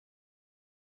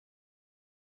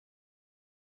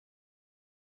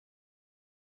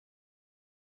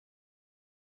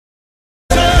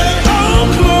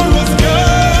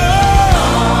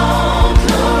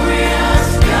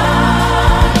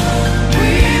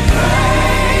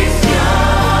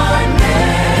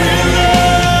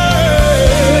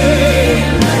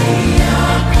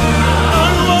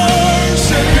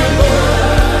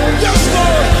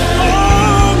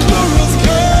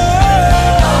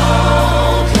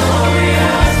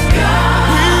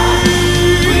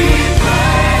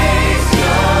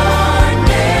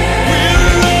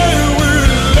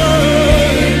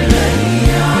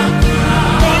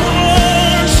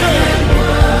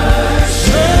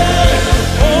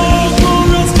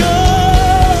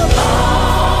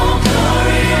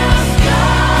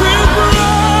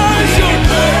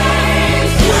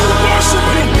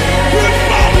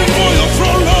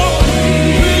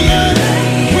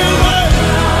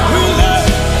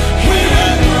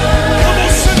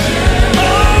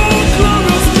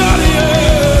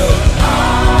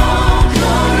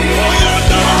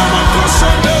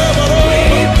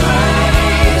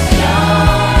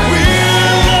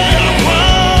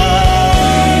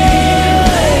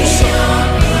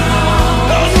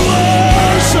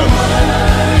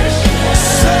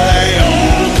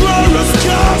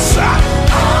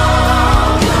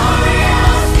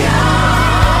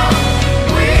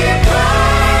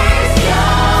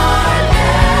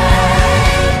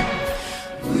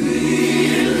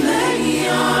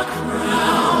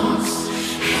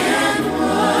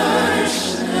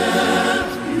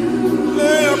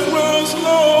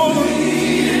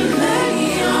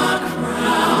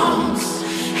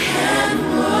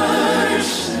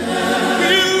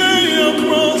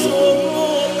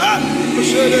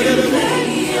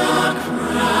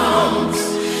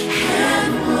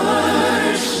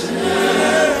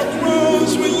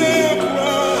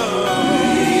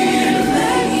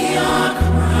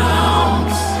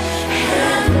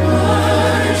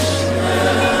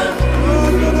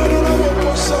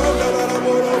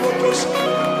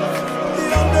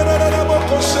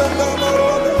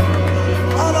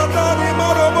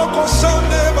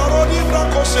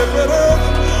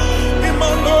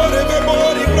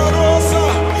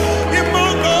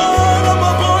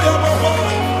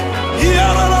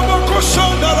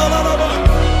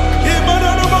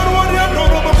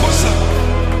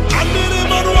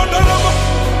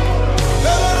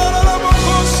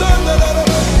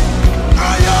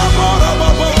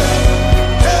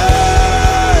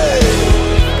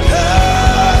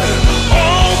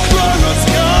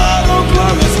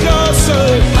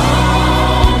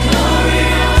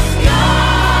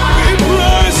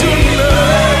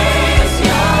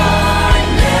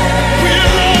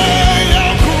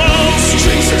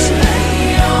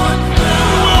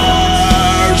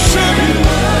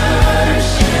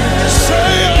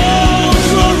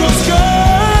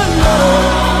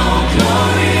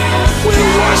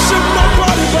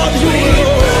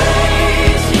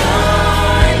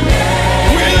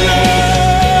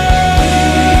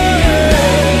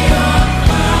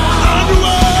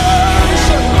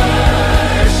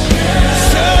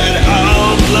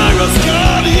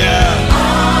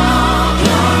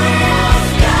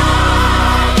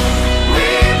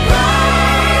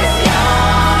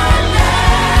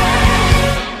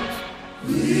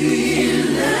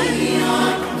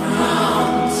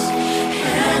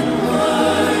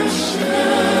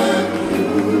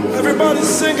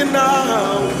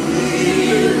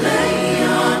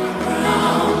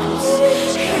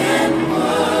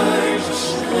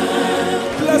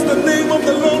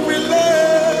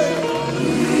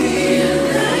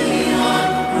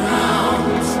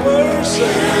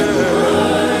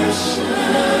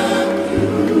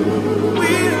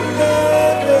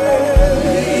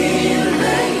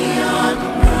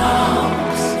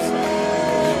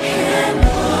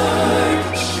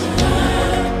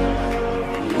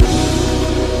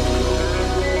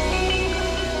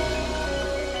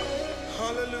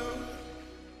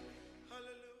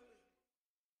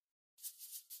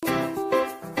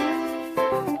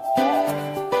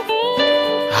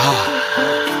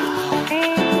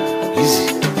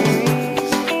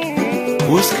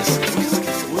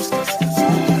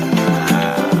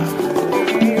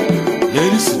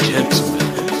Ladies and gentlemen,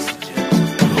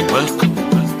 you're welcome.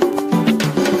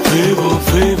 Favor,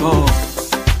 favor,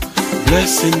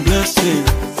 blessing, blessing,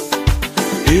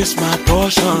 it's my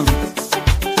portion,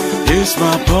 it's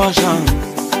my portion.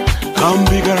 Come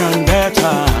bigger and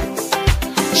better,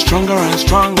 stronger and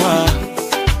stronger.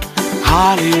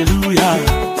 Hallelujah,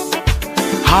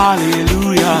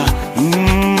 hallelujah.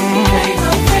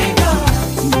 Favor, favor,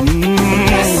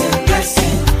 blessing,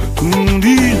 blessing,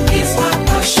 it's my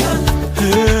portion,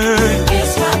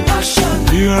 it's my portion.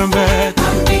 Bigger and better,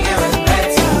 I'm bigger and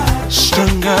better,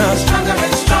 stronger, stronger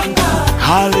and stronger.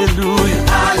 hallelujah,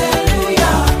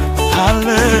 Hallelujah,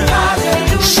 hallelujah.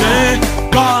 hallelujah. Say,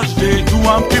 God, they do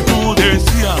want people, they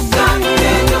see them. God,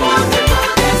 they do want people,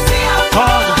 they see 'em.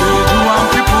 God, they do want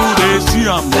people, they see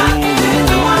them. God, they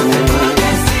do want people,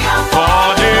 they see 'em.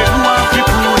 God, they do want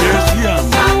people, they see them.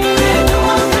 God, they do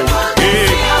want people, they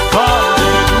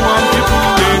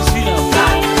Hey, see 'em.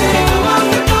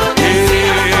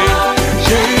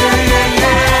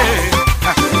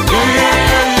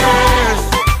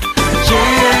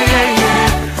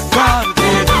 God,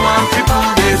 they do want people,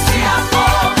 they see them.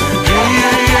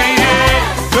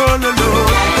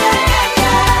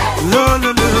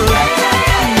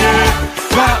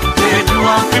 God, they do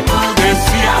want people, they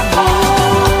see 'em.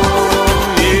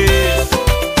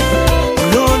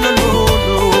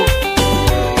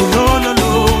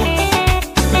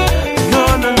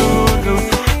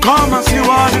 Come and see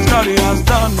what His God has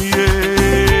done,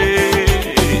 yeah.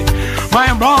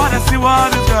 My brother, see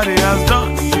what His God has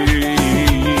done,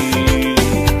 yeah.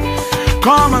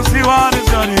 Come and see what His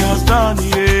God has done,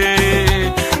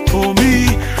 yeah. For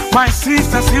me, my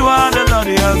sister, see what the Lord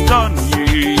has done, yeah.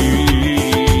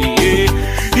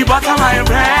 He butter my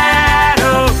bread,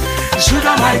 oh,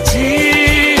 sugar my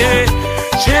tea, yeah.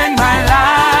 Change my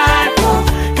life, oh,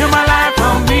 give my life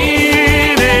from me,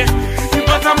 yeah. He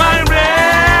butter my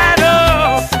bread,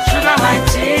 oh, sugar my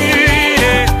tea,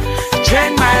 yeah.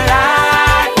 Change my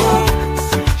life, oh,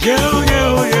 yeah,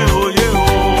 yeah, yeah, yeah,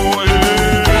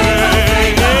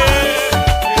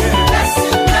 yeah.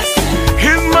 Blessing, blessing,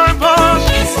 He's my boss,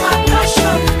 it's my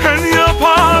portion, and your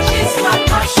boss. it's my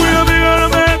portion. We'll be gonna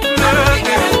make I'm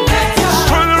bigger and better,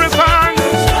 stronger and stronger.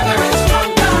 stronger and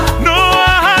stronger. No,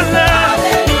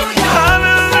 hallelujah,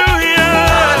 Hallelujah, hallelujah.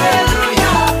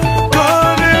 hallelujah.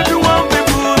 God, they do want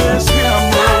people to see I'm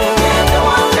more. They do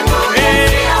want people, they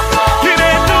see 'em. He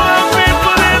they do want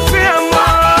people to see I'm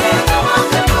more. They do want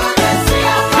people, they see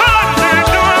 'em. God, they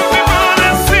do want people to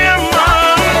see I'm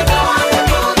more. They do want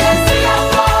people, they see 'em.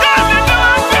 God, they do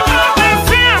want people to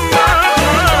see I'm more.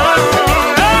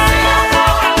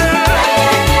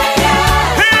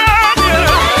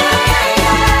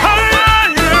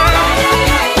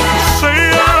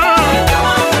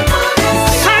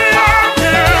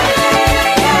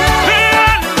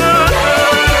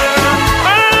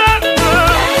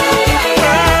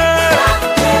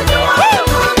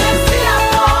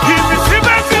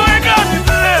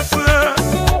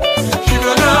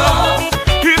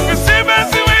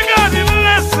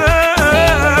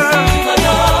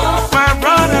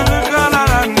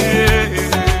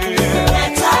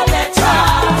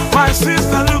 My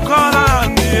sister, look all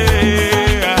around me.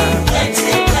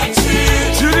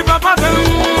 To the papa, them.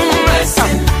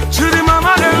 To the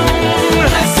mama, them.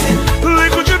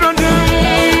 Look what you done, them.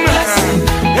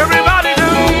 Everybody,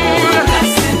 them.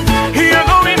 You're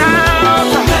going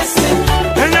out,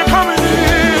 and you're coming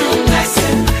in.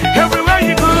 Everywhere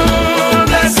you go,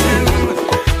 blessing.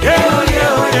 Yeah,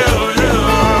 yeah, yeah, yeah.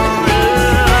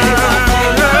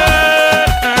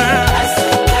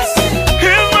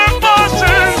 Here's my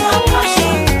portion,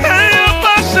 and your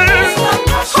portion.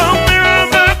 Come here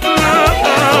and back,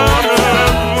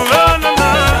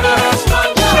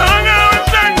 stronger and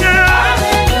stronger.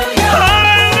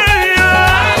 Hallelujah.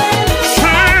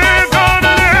 Say, God,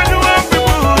 let the one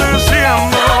people to see I'm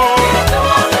more.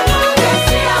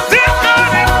 This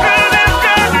God is good, this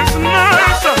God is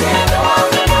nice.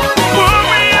 Pull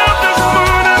me out this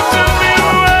moon and send me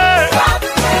away.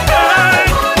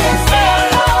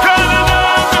 God, let the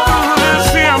one people to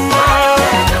see I'm more.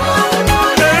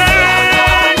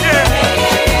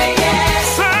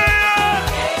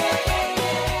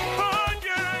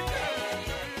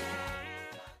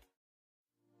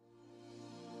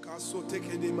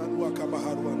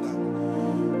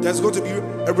 There's going to be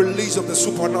a release of the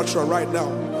supernatural right now.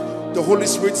 The Holy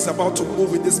Spirit is about to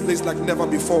move in this place like never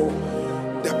before.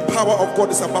 The power of God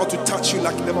is about to touch you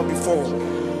like never before.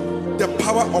 The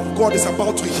power of God is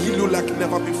about to heal you like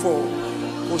never before.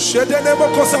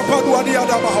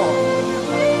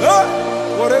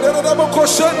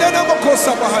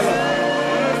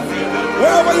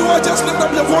 Wherever you are, just lift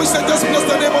up your voice and just bless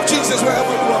the name of Jesus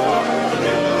wherever you are.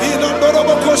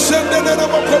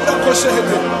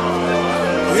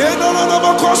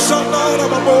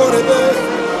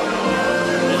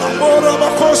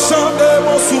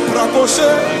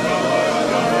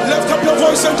 Lift up your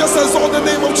voice and just exalt the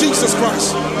name of Jesus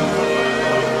Christ.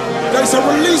 There is a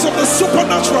release of the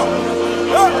supernatural.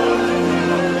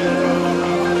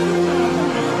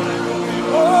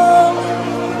 Oh,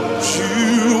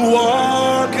 you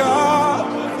are God.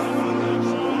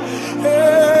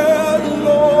 Elohim,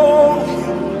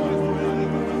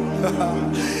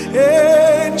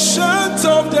 Ancient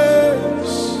of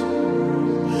Days,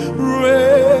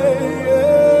 reign,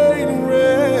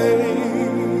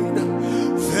 reign.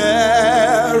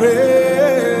 There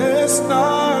is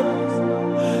none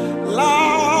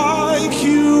like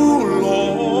you,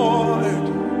 Lord.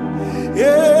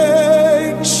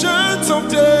 Ancient of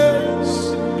Days,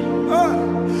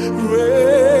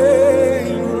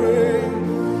 reign, reign.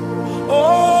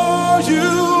 Oh,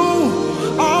 you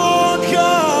are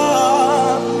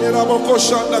God.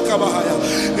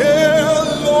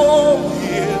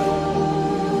 Elohim,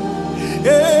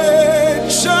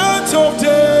 Ancient of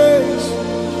Days,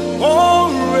 oh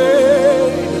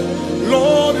reign,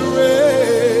 Lord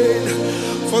reign,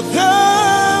 for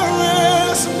there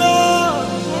is none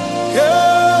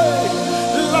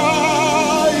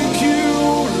like you,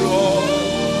 Lord.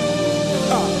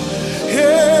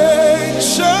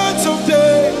 Ancient of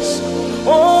Days,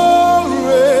 oh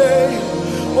reign.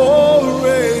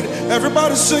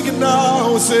 Everybody sing it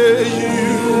now, say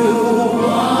you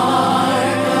are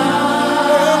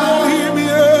Elohim,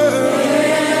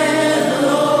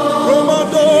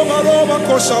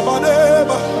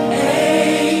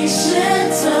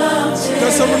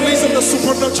 there's a release of the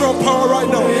supernatural power right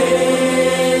now.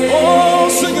 Oh,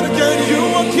 sing it again. You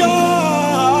are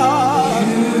God.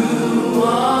 You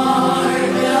are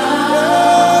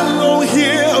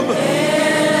Elohim,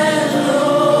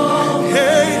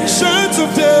 Ancient of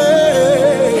Days.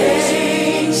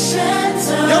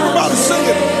 Everybody sing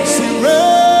it. Say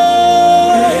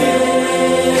reign.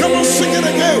 Come on, sing it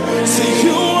again. Say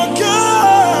you are God.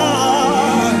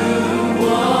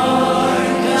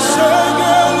 Sing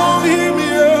Elohim,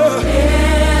 yeah.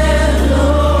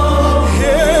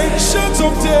 Ancient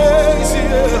of Days,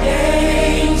 yeah.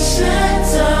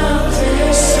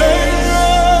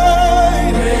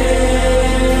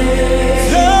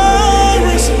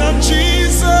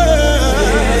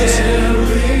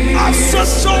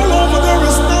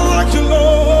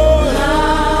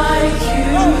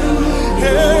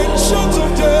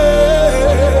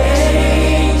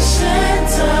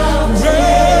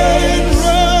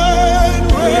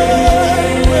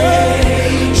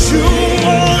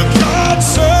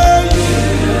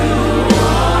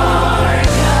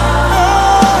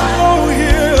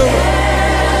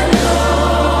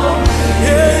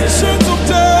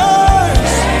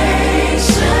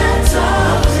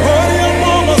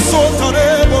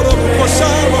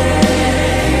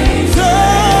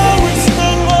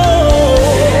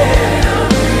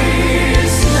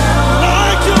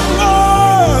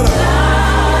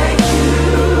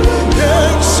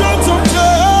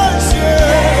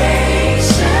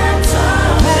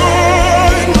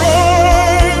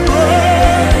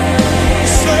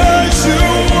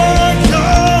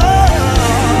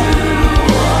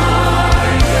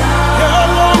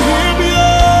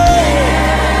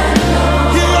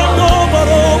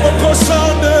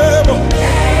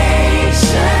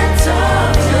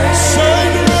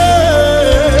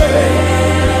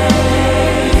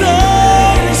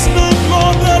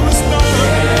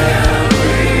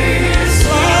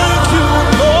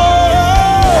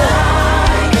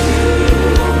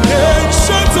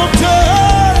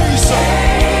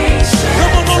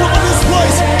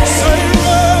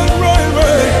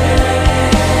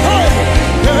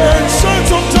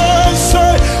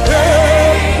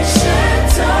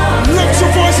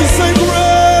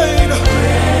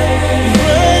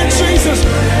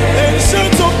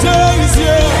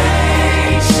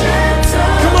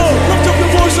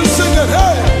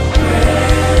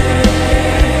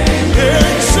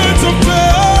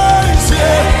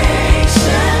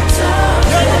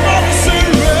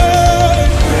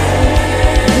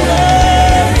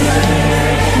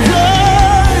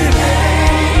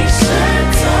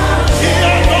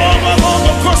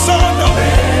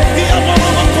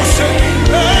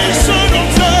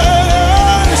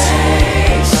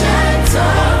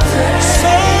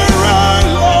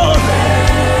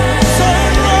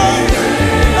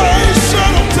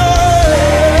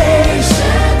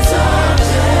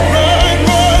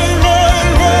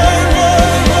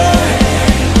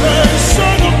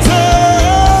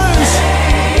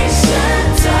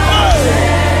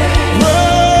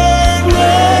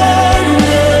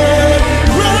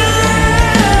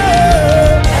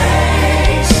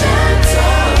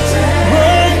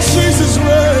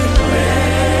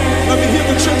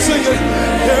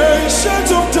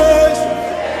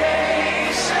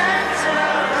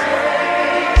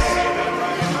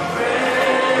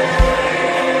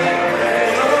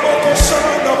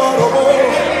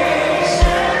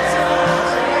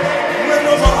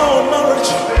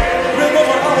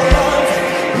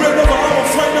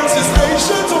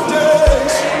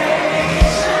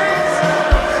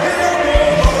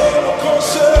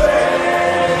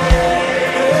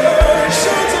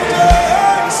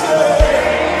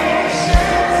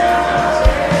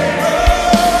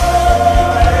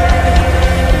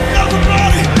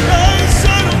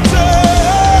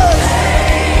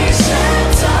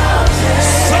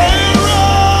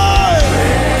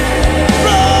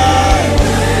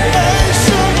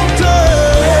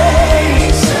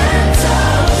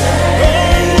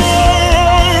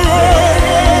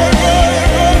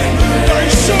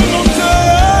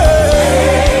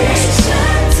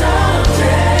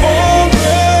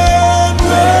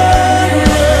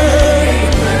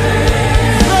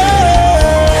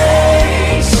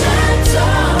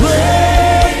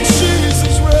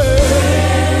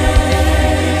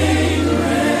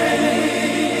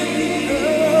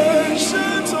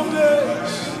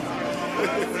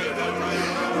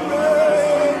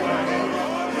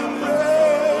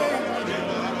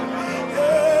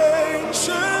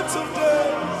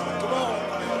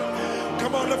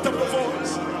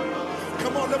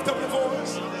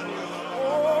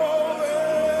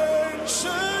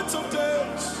 ancient of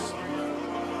days.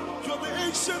 You're the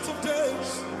ancient of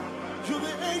days. You're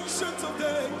the ancient of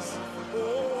days.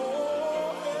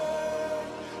 Oh,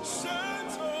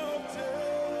 ancient of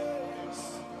days.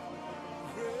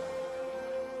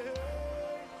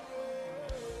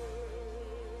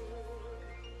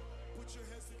 Put your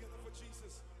hands together for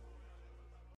Jesus.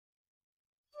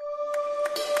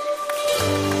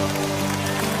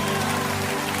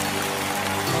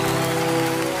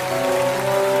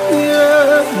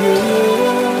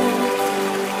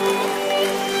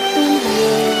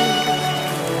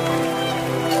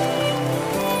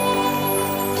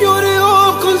 You're the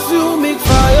all-consuming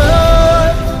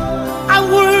fire. I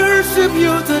worship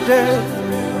you today.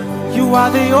 You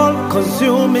are the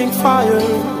all-consuming fire.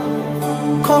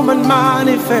 Come and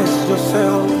manifest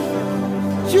yourself.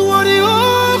 You are the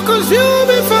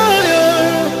all-consuming fire.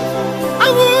 I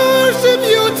worship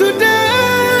you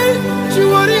today. You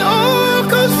are the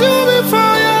all-consuming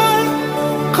fire.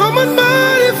 Come and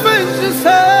manifest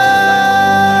yourself.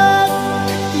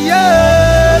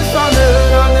 Yes,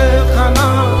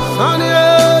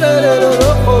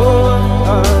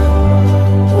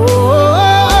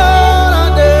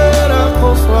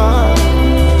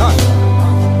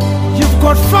 you've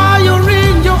got fire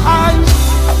in your eyes.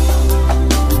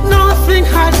 Nothing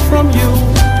hides from you.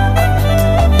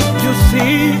 You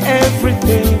see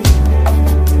everything,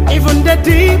 even the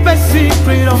deepest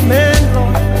secret of men,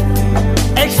 Lord.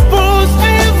 Expose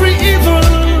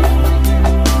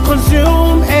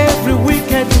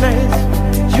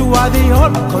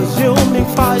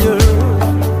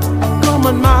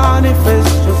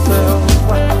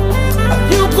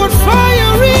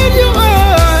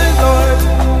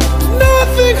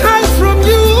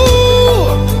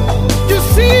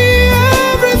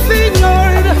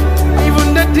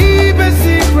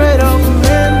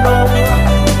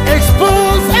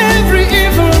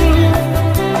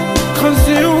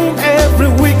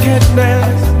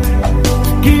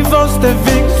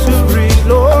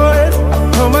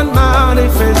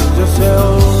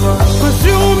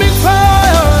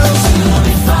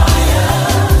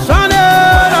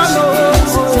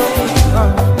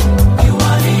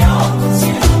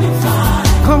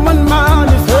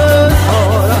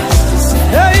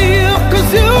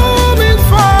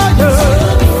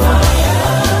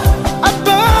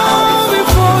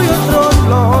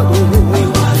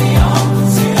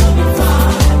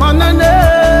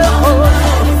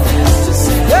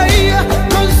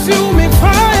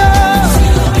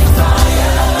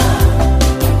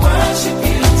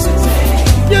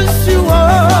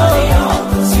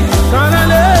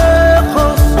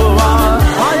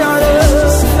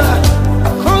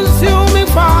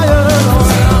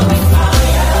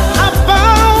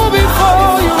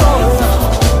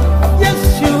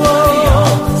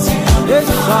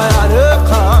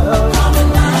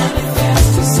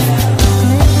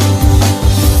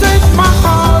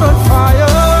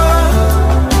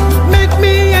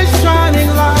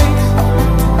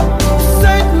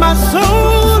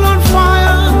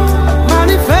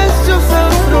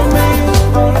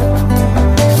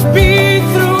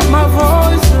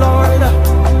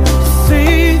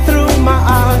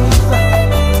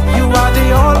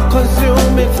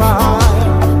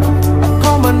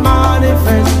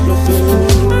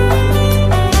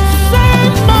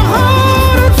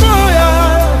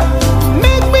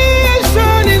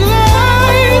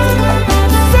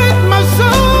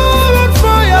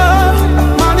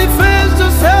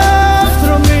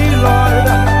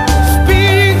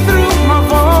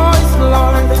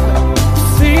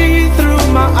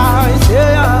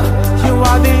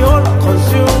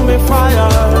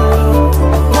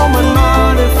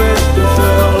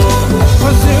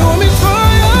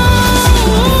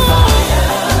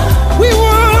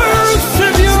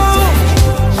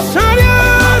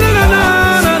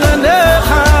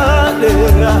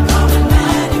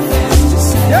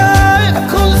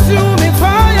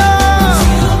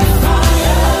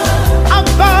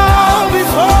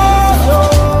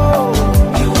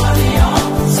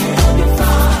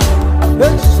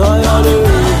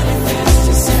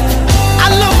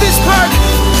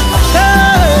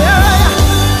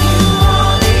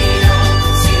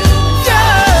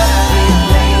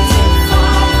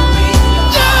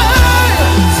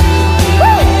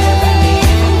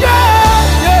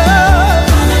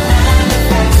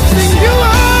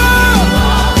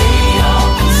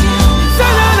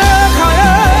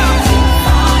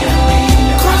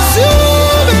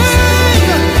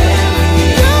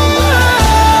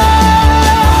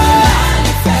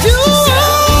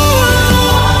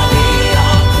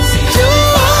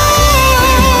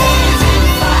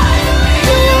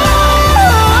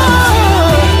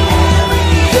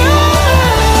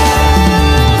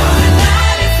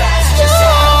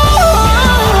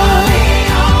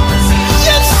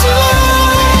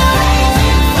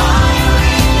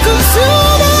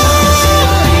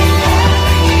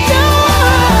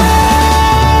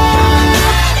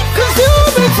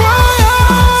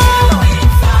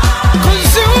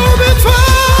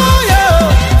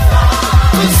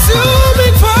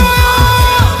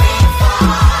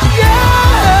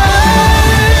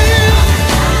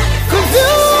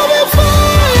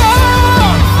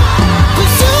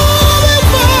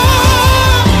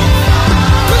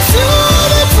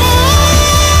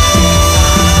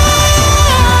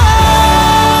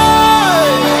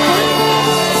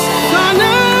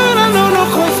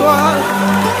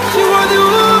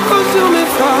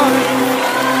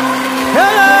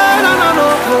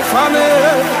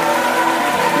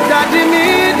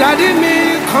Daddy me,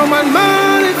 come and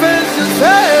manifest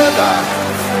yourself.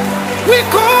 We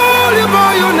call you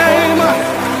by your name.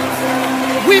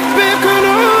 We beckon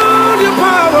on your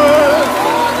power.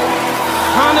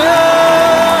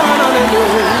 Hallelujah.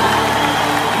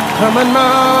 Come and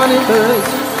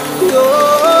manifest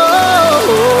yourself.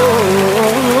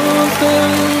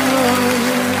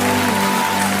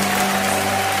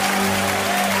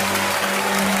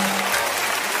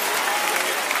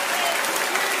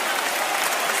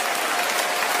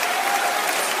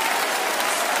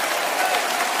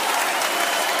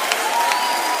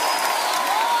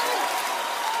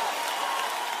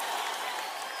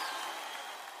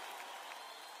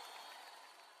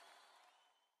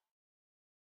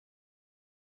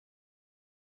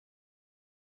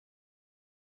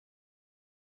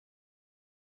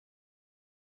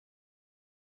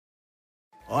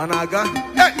 Onaga.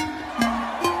 Hey!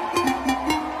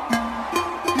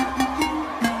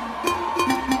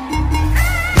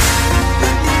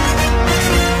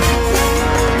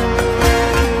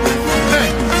 Hey!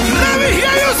 Let me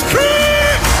hear you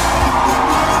scream!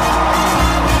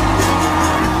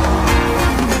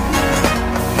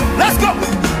 Let's go!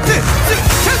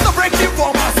 Change the breaking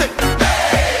for my sake.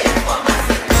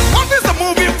 What is the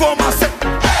moving for my sake?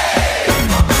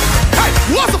 Hey!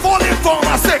 What's the falling for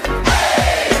my sake?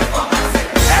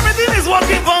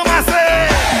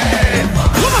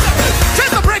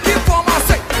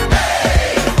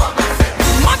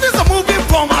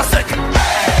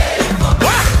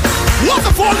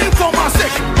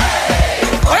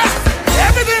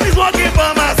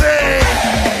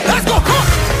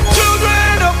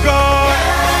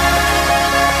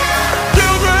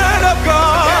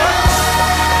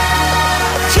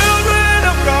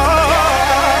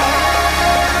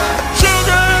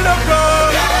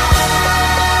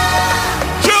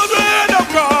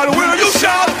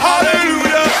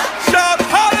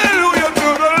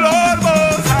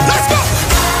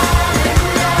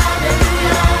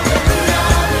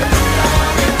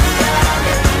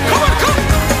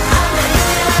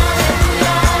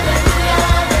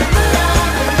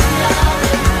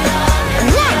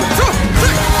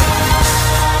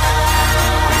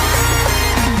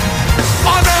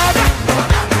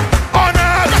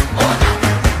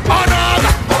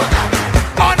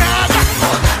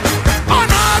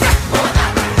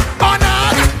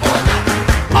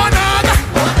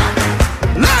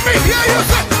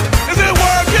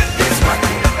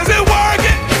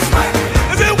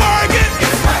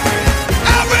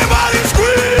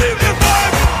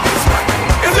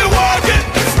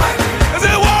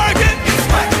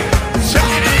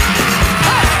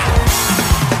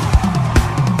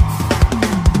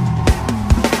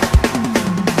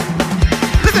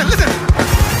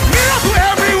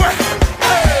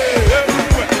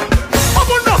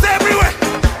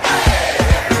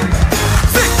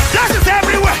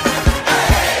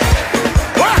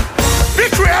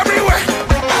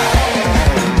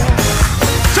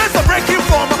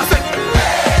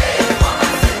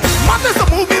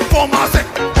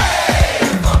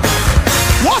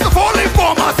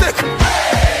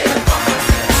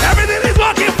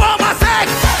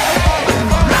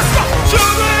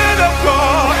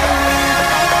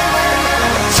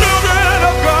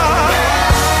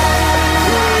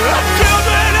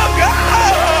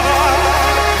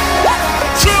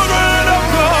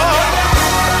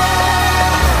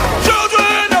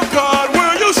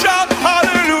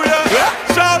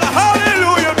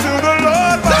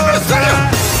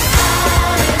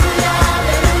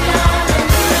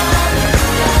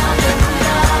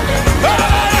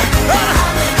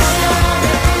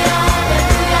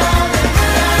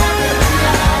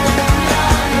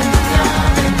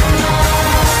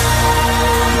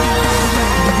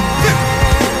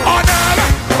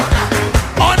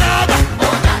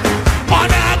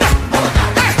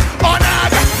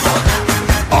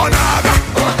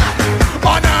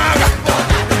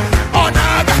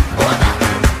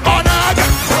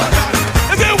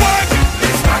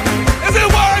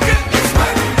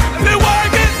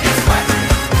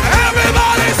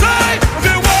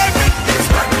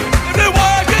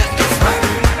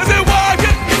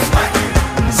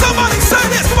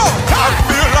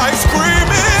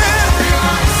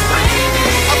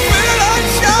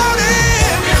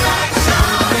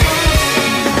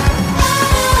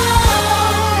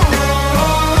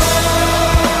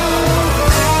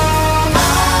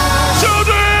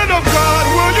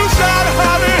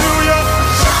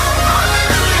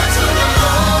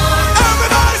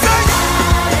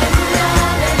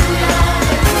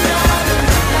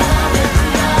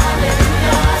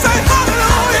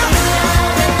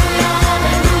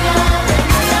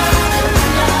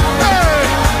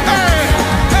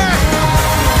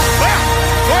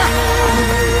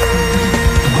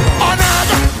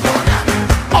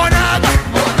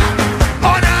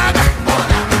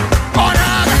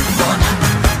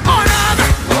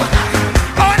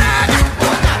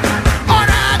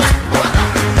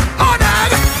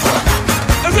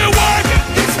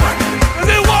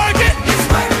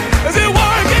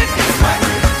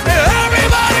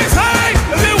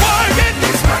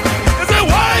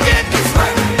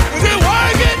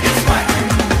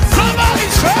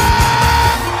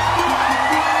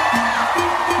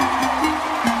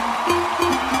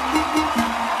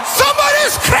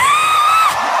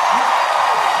 scream.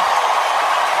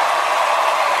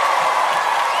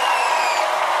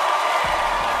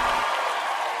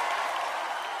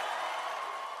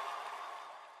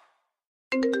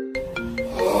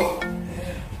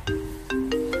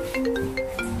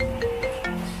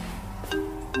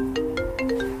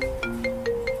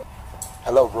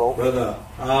 Hello, bro. Brother,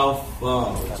 how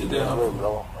far? Today, I'm doing great,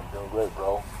 bro. I'm doing great,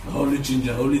 bro. Holy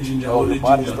ginger, holy ginger, Oh, holy the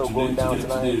body's ginger. still going down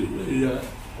tonight? Yeah.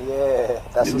 Yeah,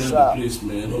 that's Give what's me up. the place,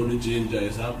 man. Holy ginger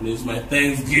is happening. It's my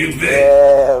Thanksgiving.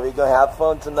 Yeah, we're gonna have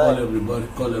fun tonight. Call everybody,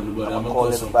 call everybody. I'm gonna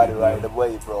calling some everybody people, right man.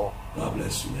 away, bro. God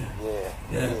bless you, man. Yeah,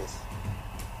 Yeah. yes.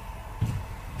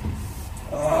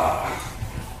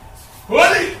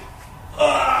 Holy!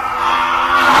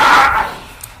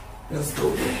 Let's go,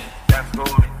 man. That's for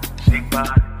me, shake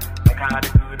body. Like how the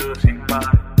good old shake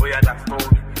body. Oh yeah, that's for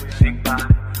me, shake body.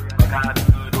 Like how the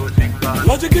good old shake body.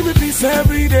 Lord, you give me peace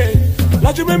every day.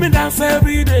 Lord, you make me dance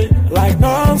every day, like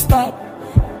non-stop.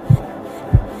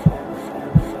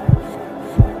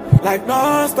 Like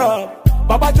non-stop.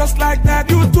 Baba, just like that,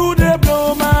 you do they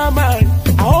blow my mind.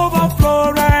 I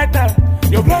overflow right now.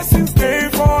 Your blessings stay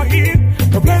for him.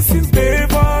 Your blessings stay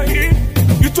for him.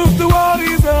 You took the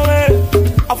worries away.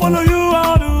 I follow you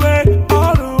all the way,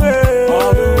 all the way,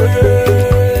 all the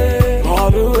way, all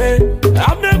the way.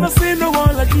 I've never seen no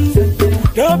one like you.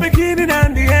 The beginning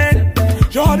and the end.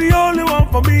 You're the only one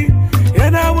for me,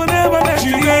 and I will never let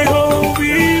you go.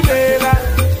 Jehovah,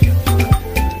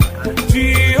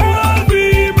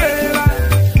 Jehovah,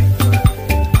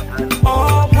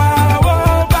 all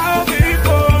power bow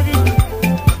before you.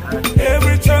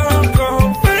 Every tongue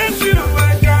confess you,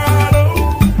 my God.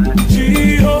 Oh,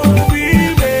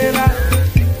 Jehovah,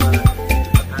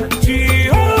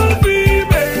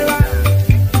 Jehovah,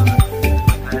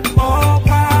 all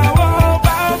power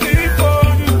bow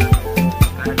before you.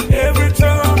 Every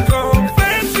tongue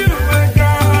confess you, my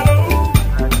God.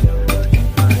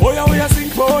 Oh yeah, sing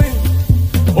for him.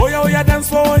 Oh yeah, dance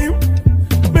for him.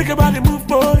 Make your body move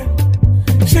for him.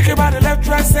 Shake your body left,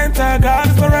 right, center. God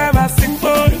is forever. Sing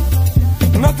for him.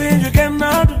 Nothing you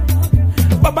cannot do.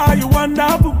 Baba, you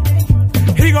wonderful.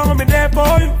 He gonna be there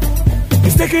for you.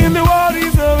 He's taking the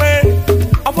worries away.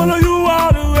 I follow you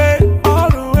all the way, all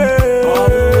the way, all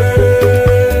the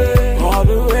way, all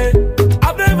the way.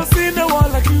 I've never seen no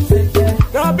one like you.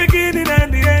 The beginning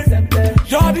and the end.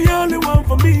 You're the only one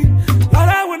for me. But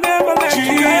I will never let you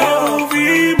go.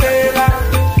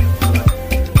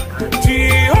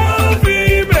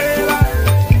 Jehovah,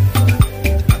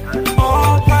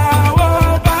 all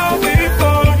power bow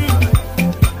before you.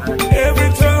 Every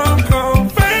tongue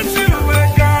confess you, my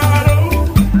God. Oh,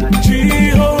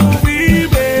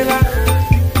 Jehovah,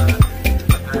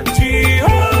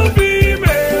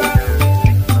 Jehovah,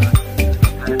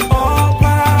 all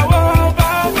power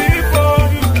bow before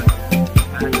you.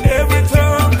 Every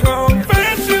tongue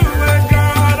confess you, my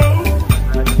God.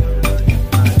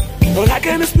 Oh, I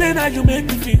can't explain how you make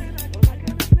me feel.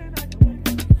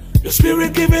 Your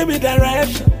spirit giving me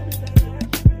direction.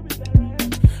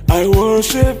 I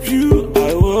worship you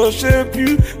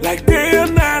like day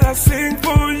and night. I sing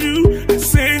for you, I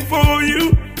sing for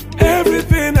you.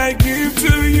 Everything I give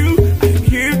to you, I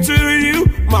give to you.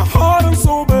 My heart and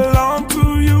soul belong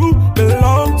to you,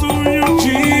 belong to you.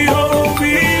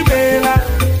 Jehovah,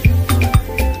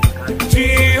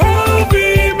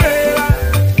 Jehovah,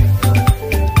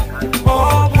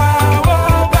 all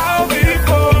power bow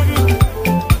before you.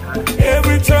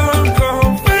 Every tongue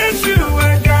confess you,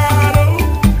 my God. Oh,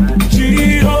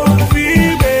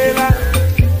 Jehovah,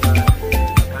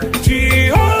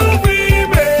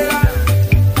 Jehovah,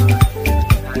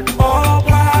 all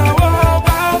power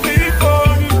bow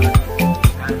before you.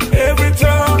 Every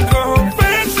tongue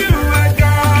confess you, my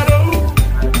God. Oh,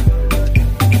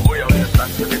 Oh yeah, start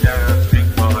to the dance,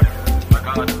 shake body. My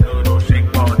God, do no shake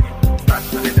body. Start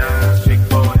to the dance, shake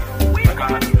body. My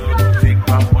God, do no shake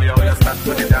body. Oh yeah, start to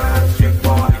the dance, shake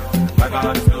body. My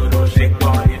God, do no shake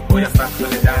body. Oh yeah, start to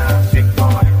the dance, shake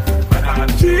body. My God,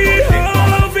 do no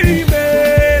shake body.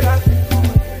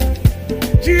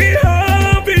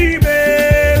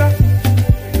 Jehovah,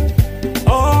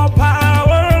 all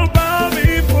power bow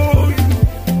before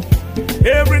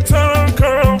you. Every tongue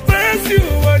confess you,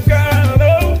 my God.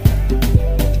 Oh,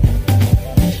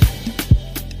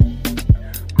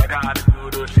 My God, do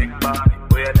no shake body.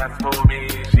 Oh yeah, that's for me,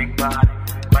 shake body.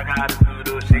 My God, do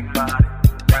no shake body.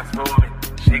 That's for me,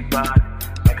 shake body.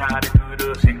 My God, do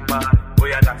no shake body. Oh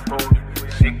yeah, that's for me,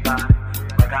 shake body.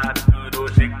 My God, do no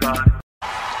shake body.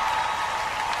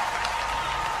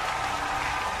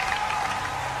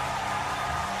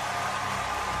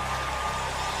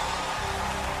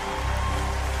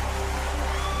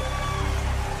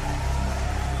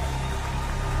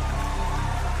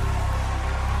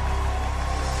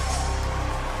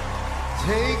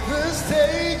 Take the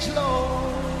stage,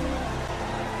 Lord,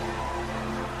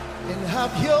 and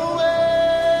have your way.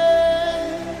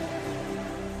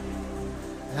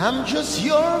 I'm just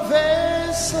your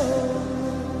vessel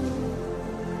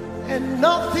and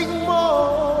nothing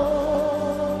more.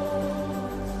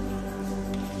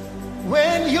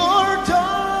 When you're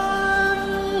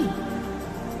done,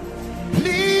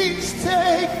 please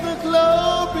take the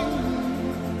glory.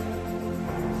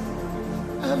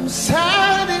 I'm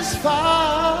satisfied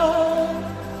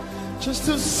just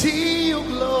to see you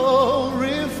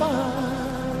glorified.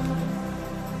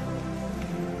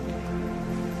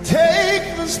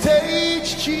 Take the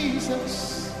stage,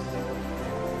 Jesus,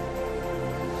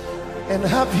 and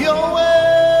have your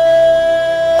way.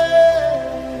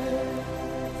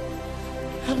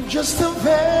 I'm just a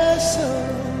vessel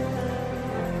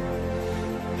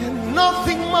and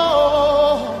nothing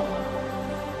more.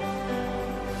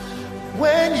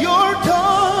 When you're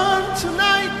done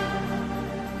tonight,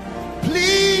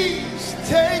 please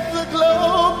take the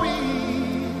glory.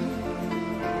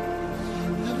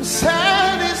 I'm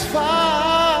satisfied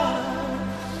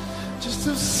just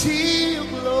to see you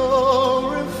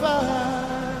glorified.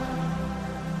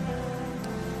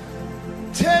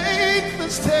 Take the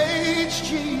stage,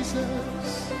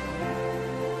 Jesus,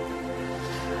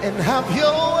 and have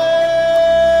your way.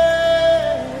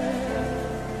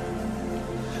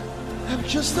 I'm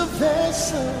just a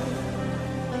vessel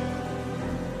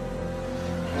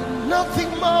and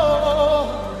nothing more.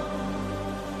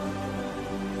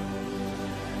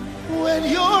 When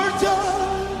you're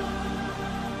done,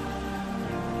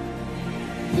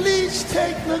 please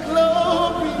take the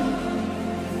glory.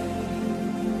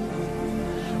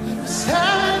 I'm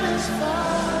satisfied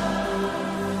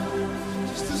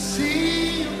just to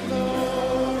see you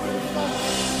glorified.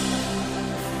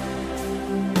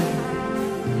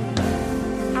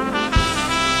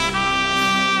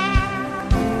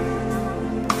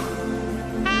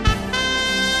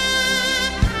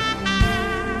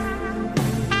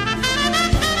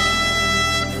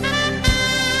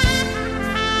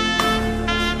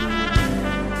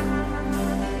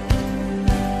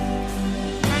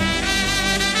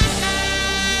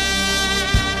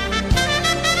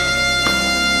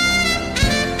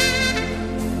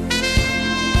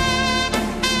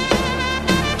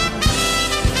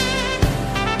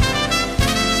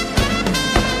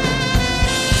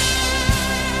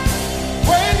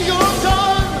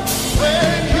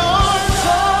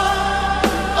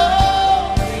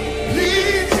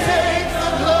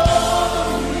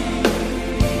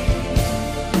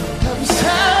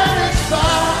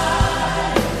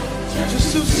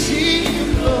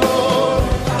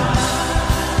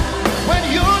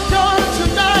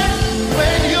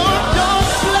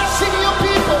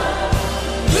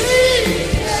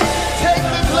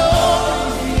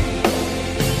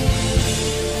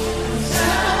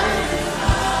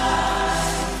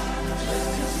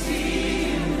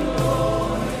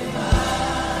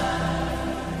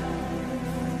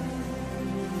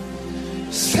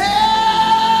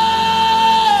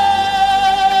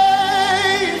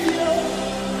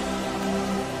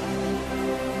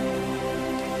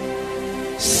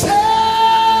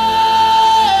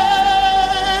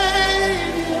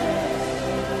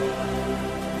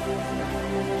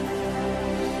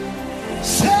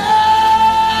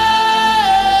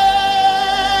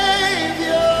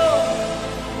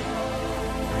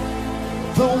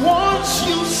 The ones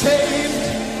you saved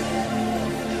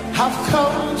have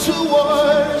come to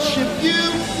worship you.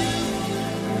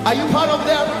 Are you part of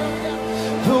them?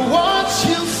 The ones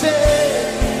you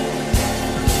saved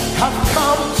have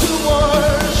come to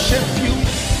worship you.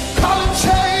 Call him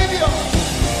Savior.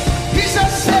 He's a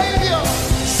Savior.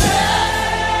 Savior.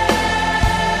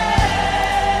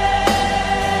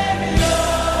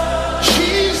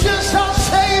 Jesus our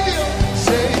Savior.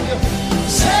 Savior.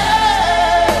 Savior.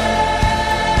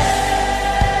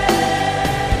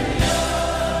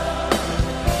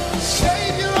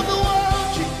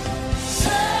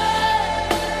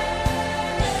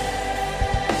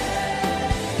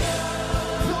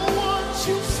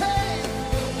 You say,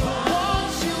 the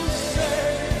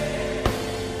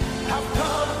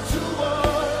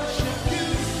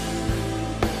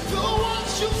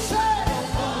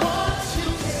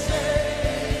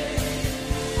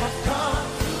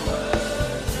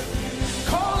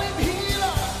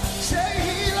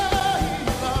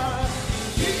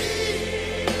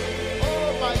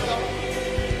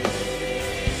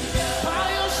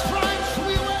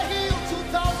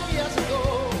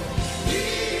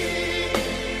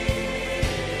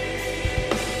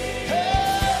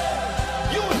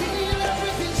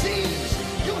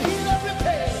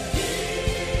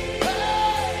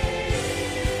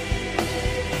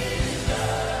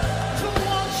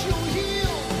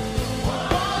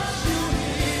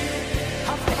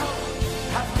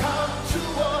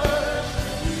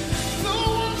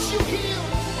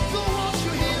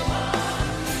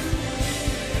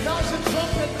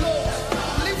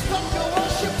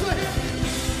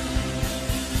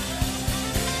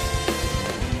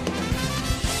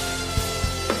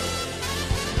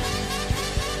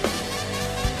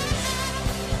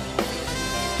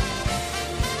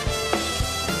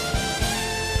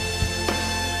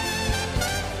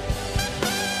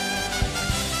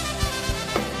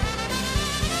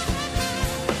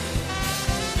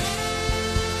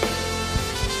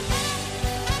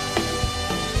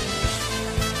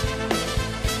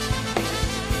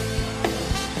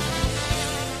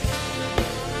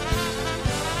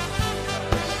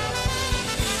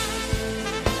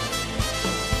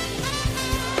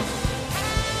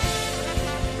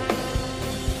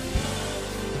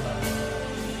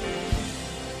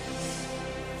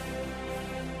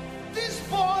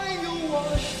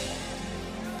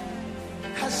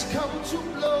come to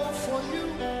blow for you.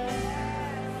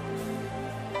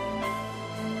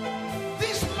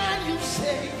 This man you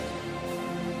saved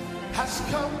has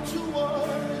come to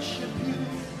worship you.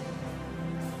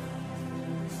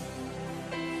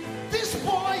 This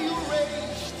boy you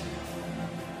raised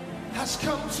has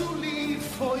come to lead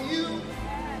for you.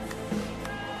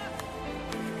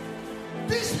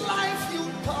 This life you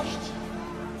touched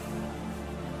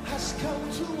has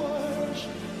come to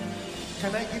worship.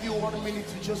 Can I give you 1 minute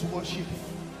to just worship?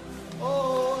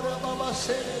 Oh, Rababa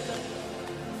said,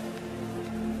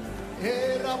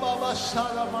 Hey, Rababa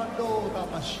Salamando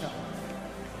Rabasha.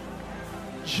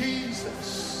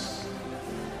 Jesus,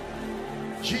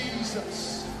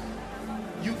 Jesus,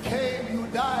 you came, you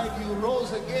died, you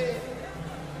rose again.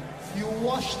 You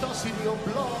washed us in your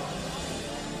blood.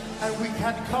 And we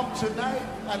can come tonight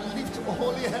and lift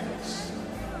holy hands.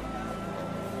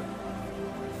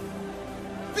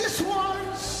 These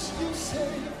ones you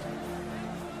saved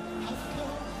have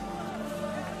come.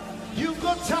 You've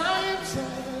got times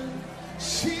and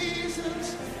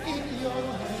seasons in your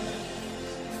hands.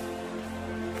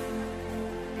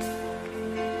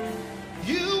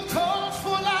 You called for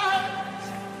light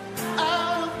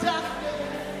out of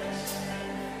darkness.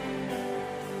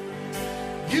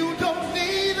 You don't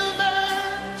need a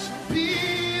man to be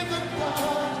the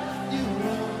God you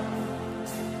are,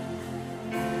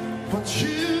 but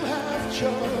you have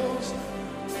chosen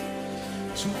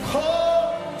to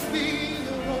call me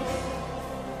your own.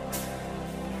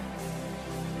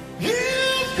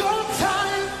 You've got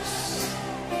times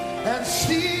and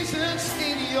seasons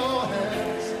in your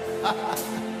hands.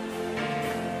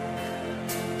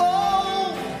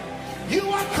 Oh, you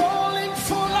are calling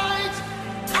for light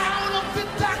out of the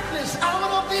darkness,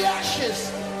 out of the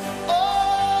ashes.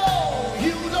 Oh,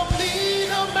 you don't need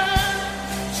a man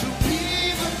to be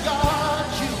the God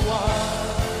you are,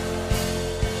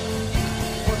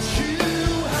 but you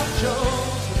have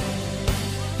chosen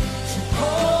to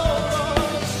call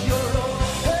us your own.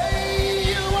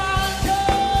 Hey, you are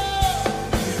God.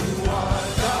 You are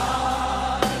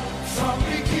God from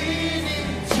beginning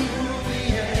to the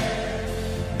end.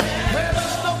 There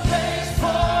is no place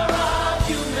for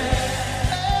argument.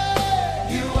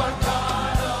 You are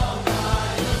God all by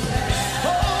yourself. Oh,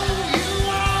 you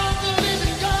are the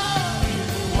living God. You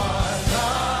are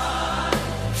God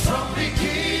from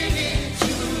beginning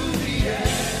to the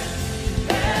end.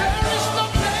 There is no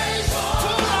place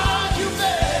for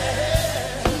argument.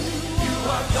 You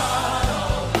are God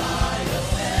all by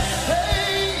yourself.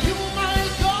 Hey, you my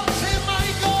God, say my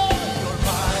God. You're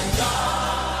my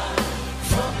God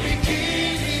from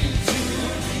beginning to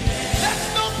the end. There's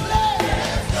no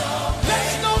place.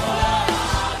 There's no place.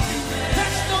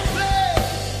 There's no place.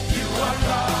 You are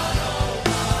God all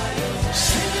by yourself.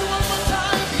 Sing it one more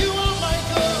time. You are my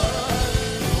God.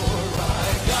 You're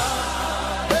my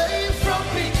God. Hey, from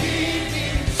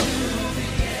beginning to the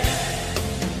end.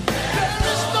 There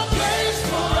is no place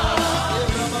for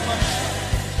argument.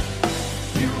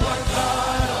 You are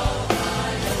God all by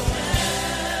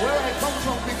yourself. Where I come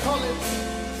from, we call it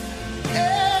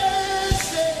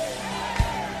Eze.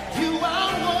 You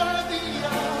are worthy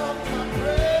of my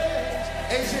praise.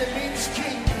 Eze means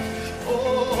king. Oh,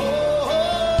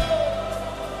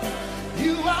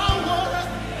 you are worthy.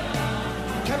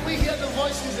 Can we hear the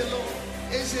voices alone?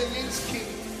 Eze means king.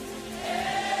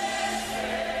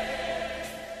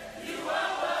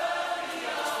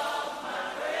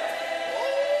 Oh,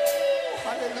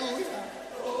 hallelujah.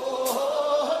 Oh,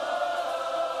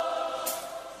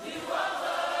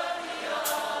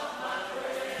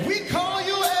 we call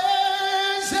you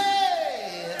Eze,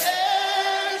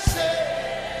 Eze.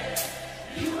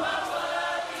 You are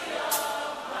worthy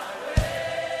of my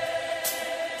praise.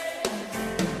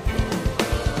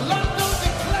 London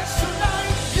declares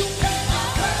tonight, you can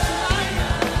declare tonight.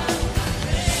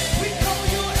 We call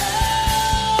you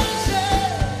Eze,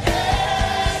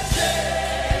 Eze.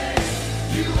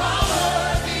 You are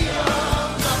worthy of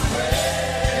my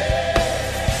praise.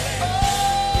 Oh,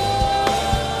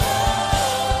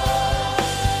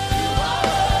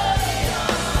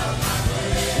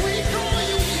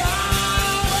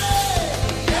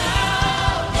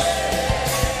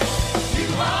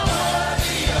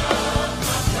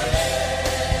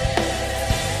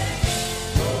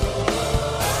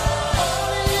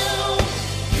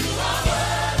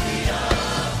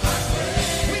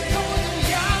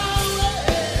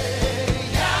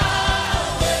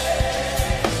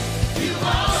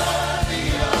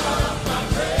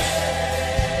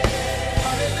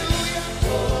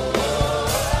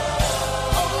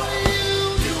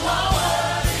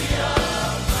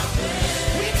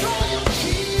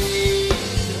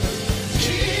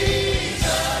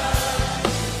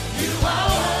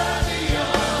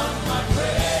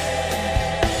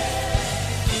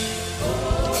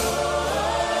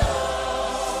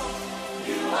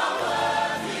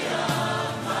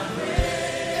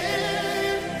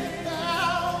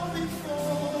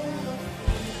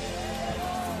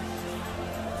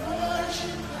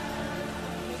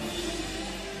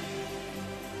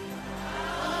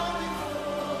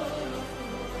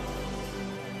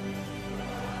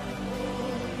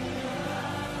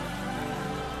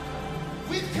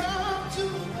 We've come to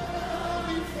bow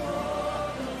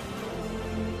before the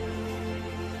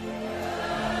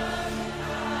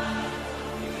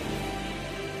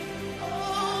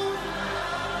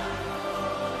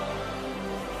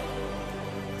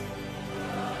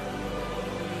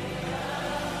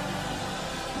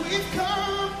we've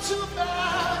come to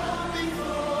bow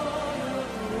before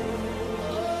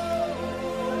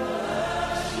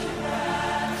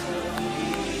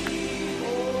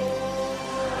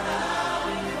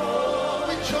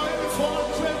we join before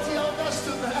 20 of us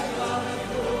tonight.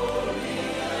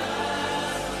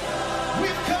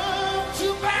 We've come to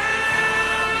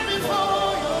bow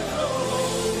before your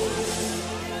throne.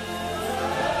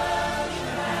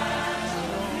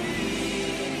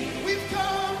 We've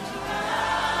come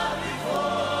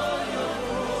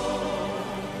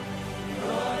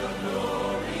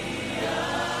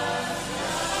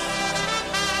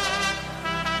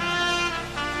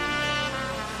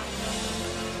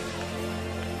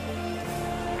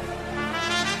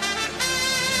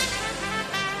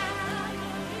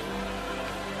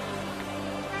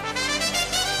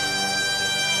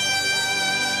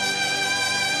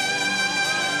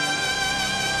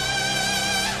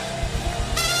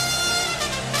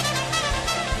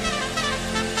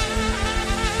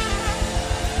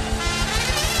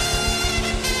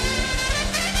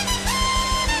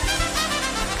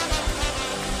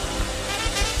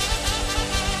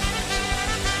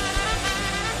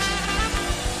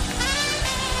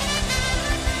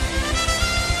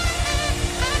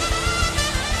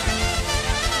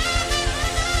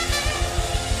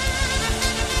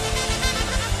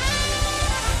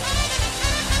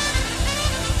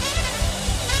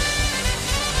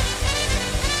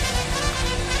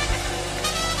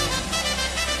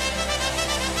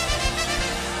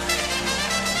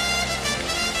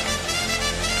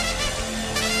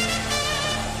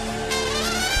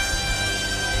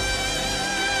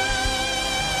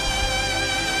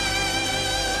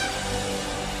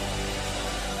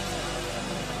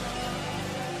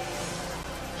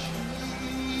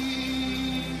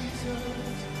to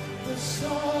the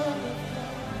Son of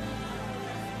God.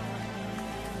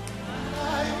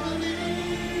 I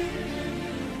believe in you.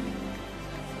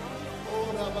 Oh,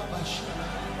 Rababashana.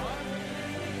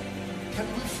 Can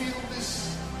we feel this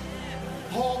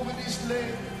all with his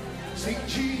name? Sing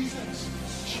Jesus,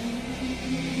 Jesus,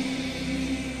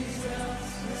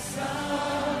 the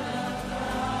Son of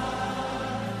God.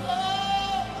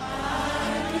 Oh, I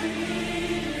believe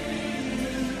in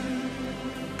you.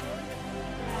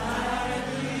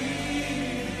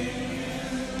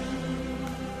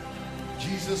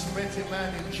 Jesus met a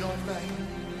man in John 9,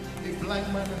 a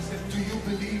blind man, and said, do you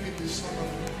believe in the Son of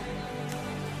God?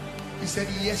 He said,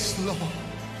 yes, Lord,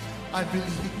 I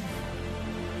believe.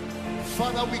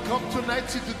 Father, we come tonight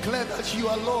to declare that you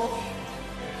are Lord.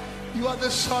 You are the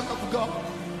Son of God.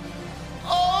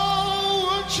 Oh,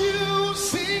 won't you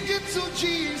sing it to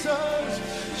Jesus?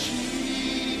 Jesus,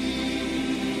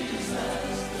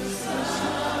 the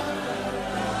Son of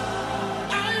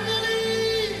God. I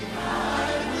believe.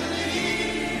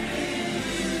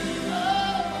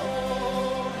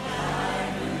 Oh,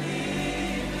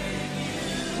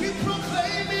 we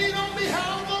proclaim it on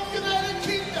behalf of United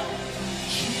Kingdom.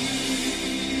 Jesus,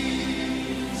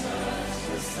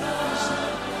 the Son.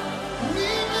 We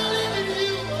believe in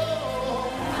you.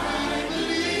 Oh,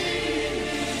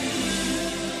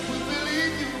 we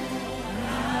believe you.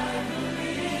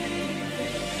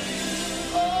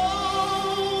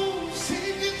 Oh,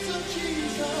 sing it to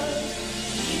Jesus.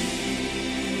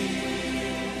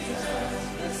 Jesus,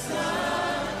 the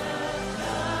Son of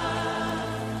God.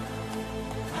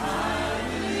 I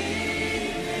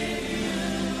believe in you.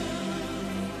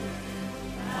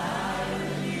 I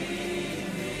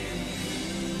believe in you.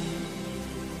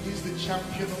 He's the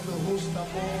champion of the host of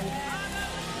all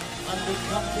and the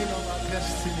captain of our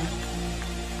destiny.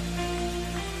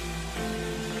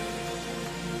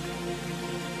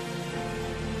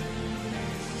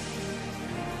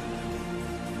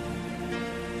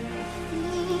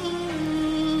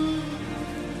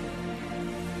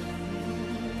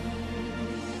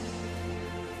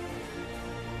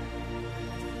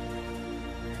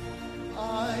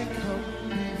 I come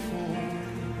before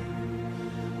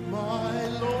my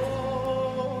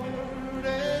Lord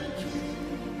and King,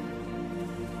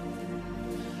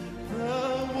 the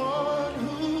one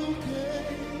who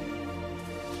gave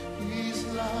his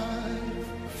life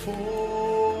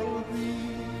for me.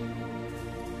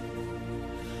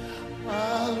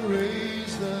 I'll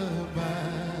raise the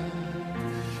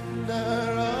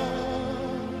banner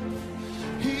of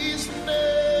his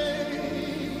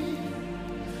name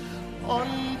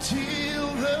until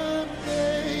the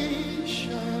nation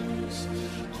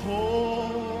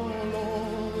call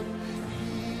on Him.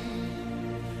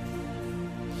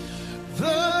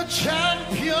 The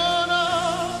champion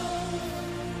of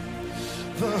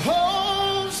the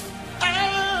host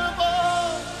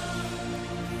above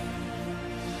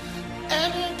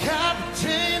and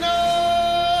captain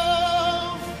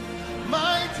of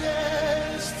my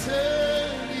destiny.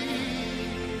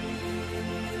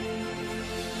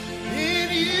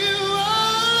 In you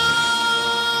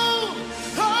alone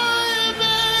I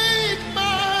make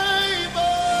my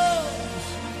boast.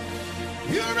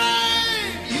 You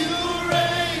reign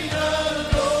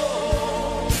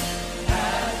alone.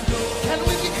 Can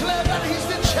we declare that He's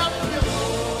the champion?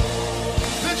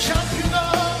 The champion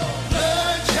of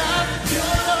the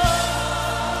champion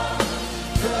of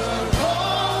the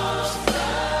host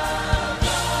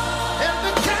and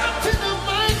the captain of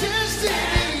my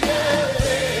destiny.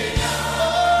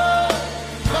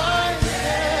 My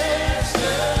destiny.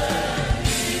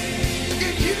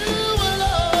 In you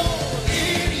alone,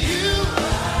 in you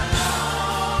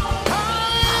alone,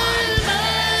 I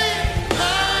make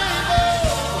my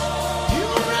boast. You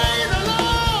reign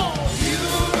alone. You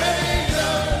reign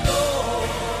alone.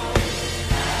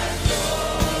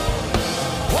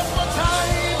 One more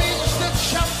time, it's the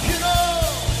champion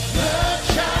of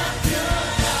the champion.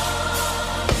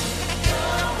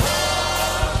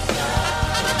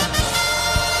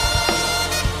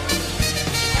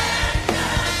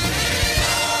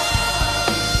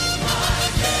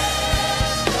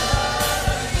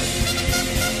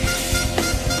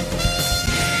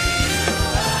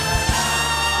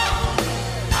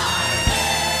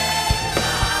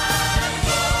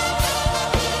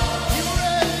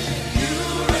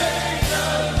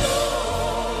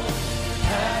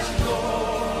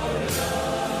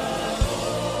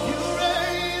 You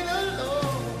reign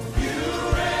alone. You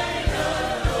reign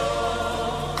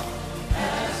alone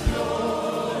as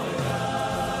Lord.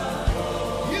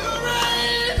 You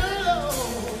reign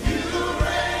alone. You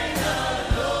reign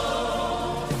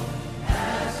alone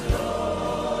as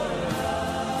Lord.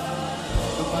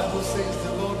 The Bible says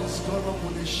the Lord is gone up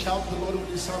with a shout, the Lord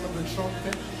with the sound of the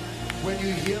trumpet. When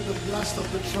you hear the blast of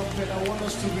the trumpet, I want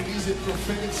us to release a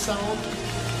prophetic sound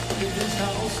in this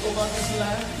house, over this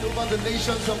land, over the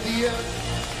nations of the earth.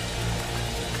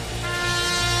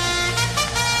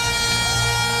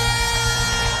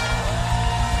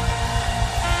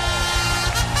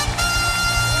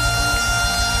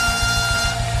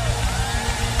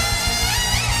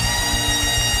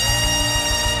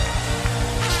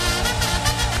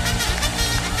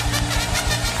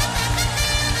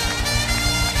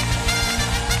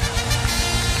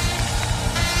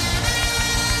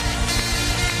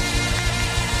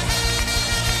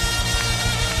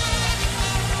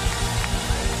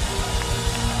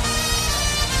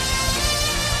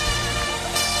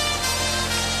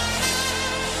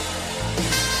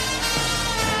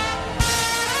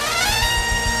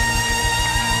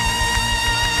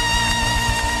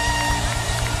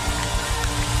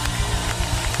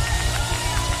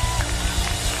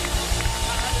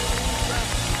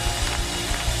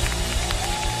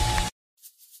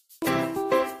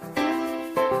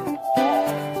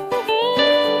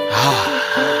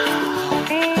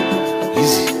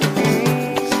 Easy.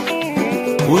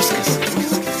 Whiskas.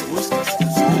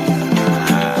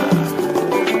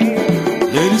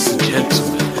 Ladies and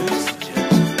gentlemen,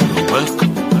 you're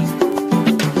welcome.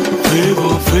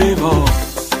 Favor, favor,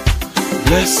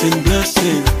 blessing,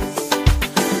 blessing.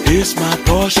 It's my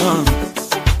portion.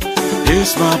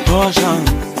 It's my portion.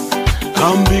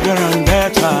 Come bigger and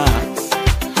better,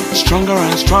 stronger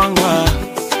and stronger.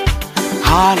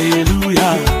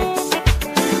 Hallelujah.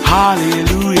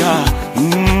 Hallelujah.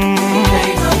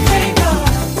 Favor, favor,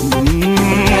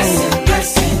 blessing,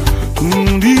 blessing.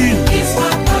 It's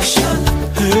my portion.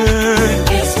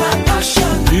 Hey, It's my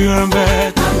portion. bigger and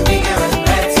better, I'm bigger and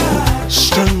better,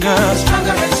 stronger.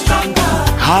 stronger and stronger.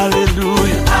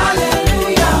 Hallelujah.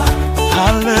 Hallelujah.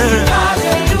 Hallelujah.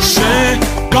 Hallelujah. Say,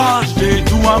 God, they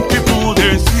do and people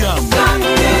they see 'em. God,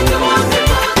 they do want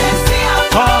people, they see 'em.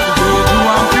 God, they do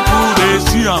and people they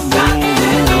see 'em. God,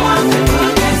 they do want people,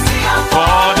 they see 'em.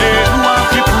 God, they do and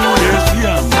people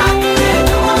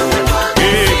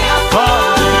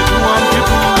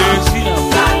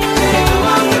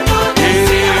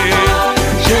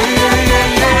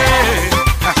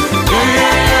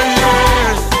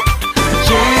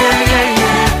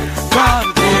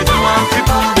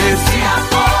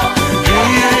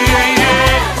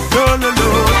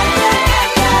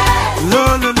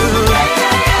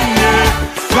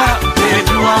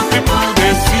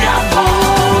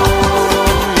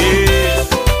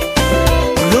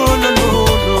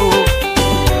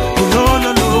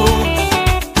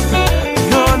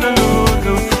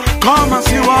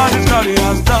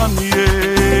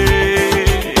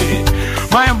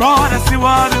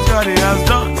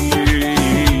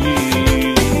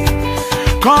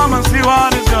Come and see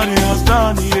what His God has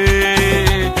done,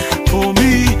 yeah. For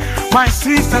me, my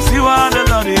sister, see what the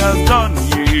Lord has done,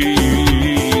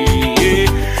 yeah.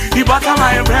 He butter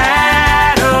my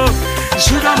bread, oh,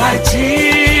 sugar my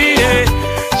tea, yeah.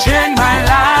 Change my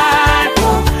life,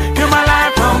 oh, give my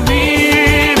life from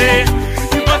me, yeah.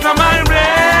 He butter my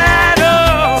bread,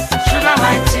 oh, sugar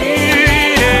my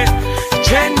tea, yeah.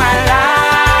 Change my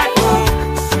life, oh,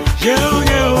 yeah,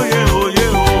 yeah, yeah.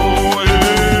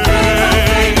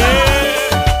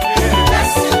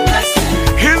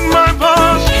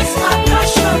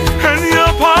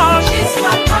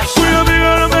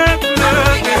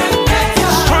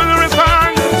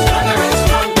 Stronger and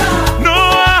stronger.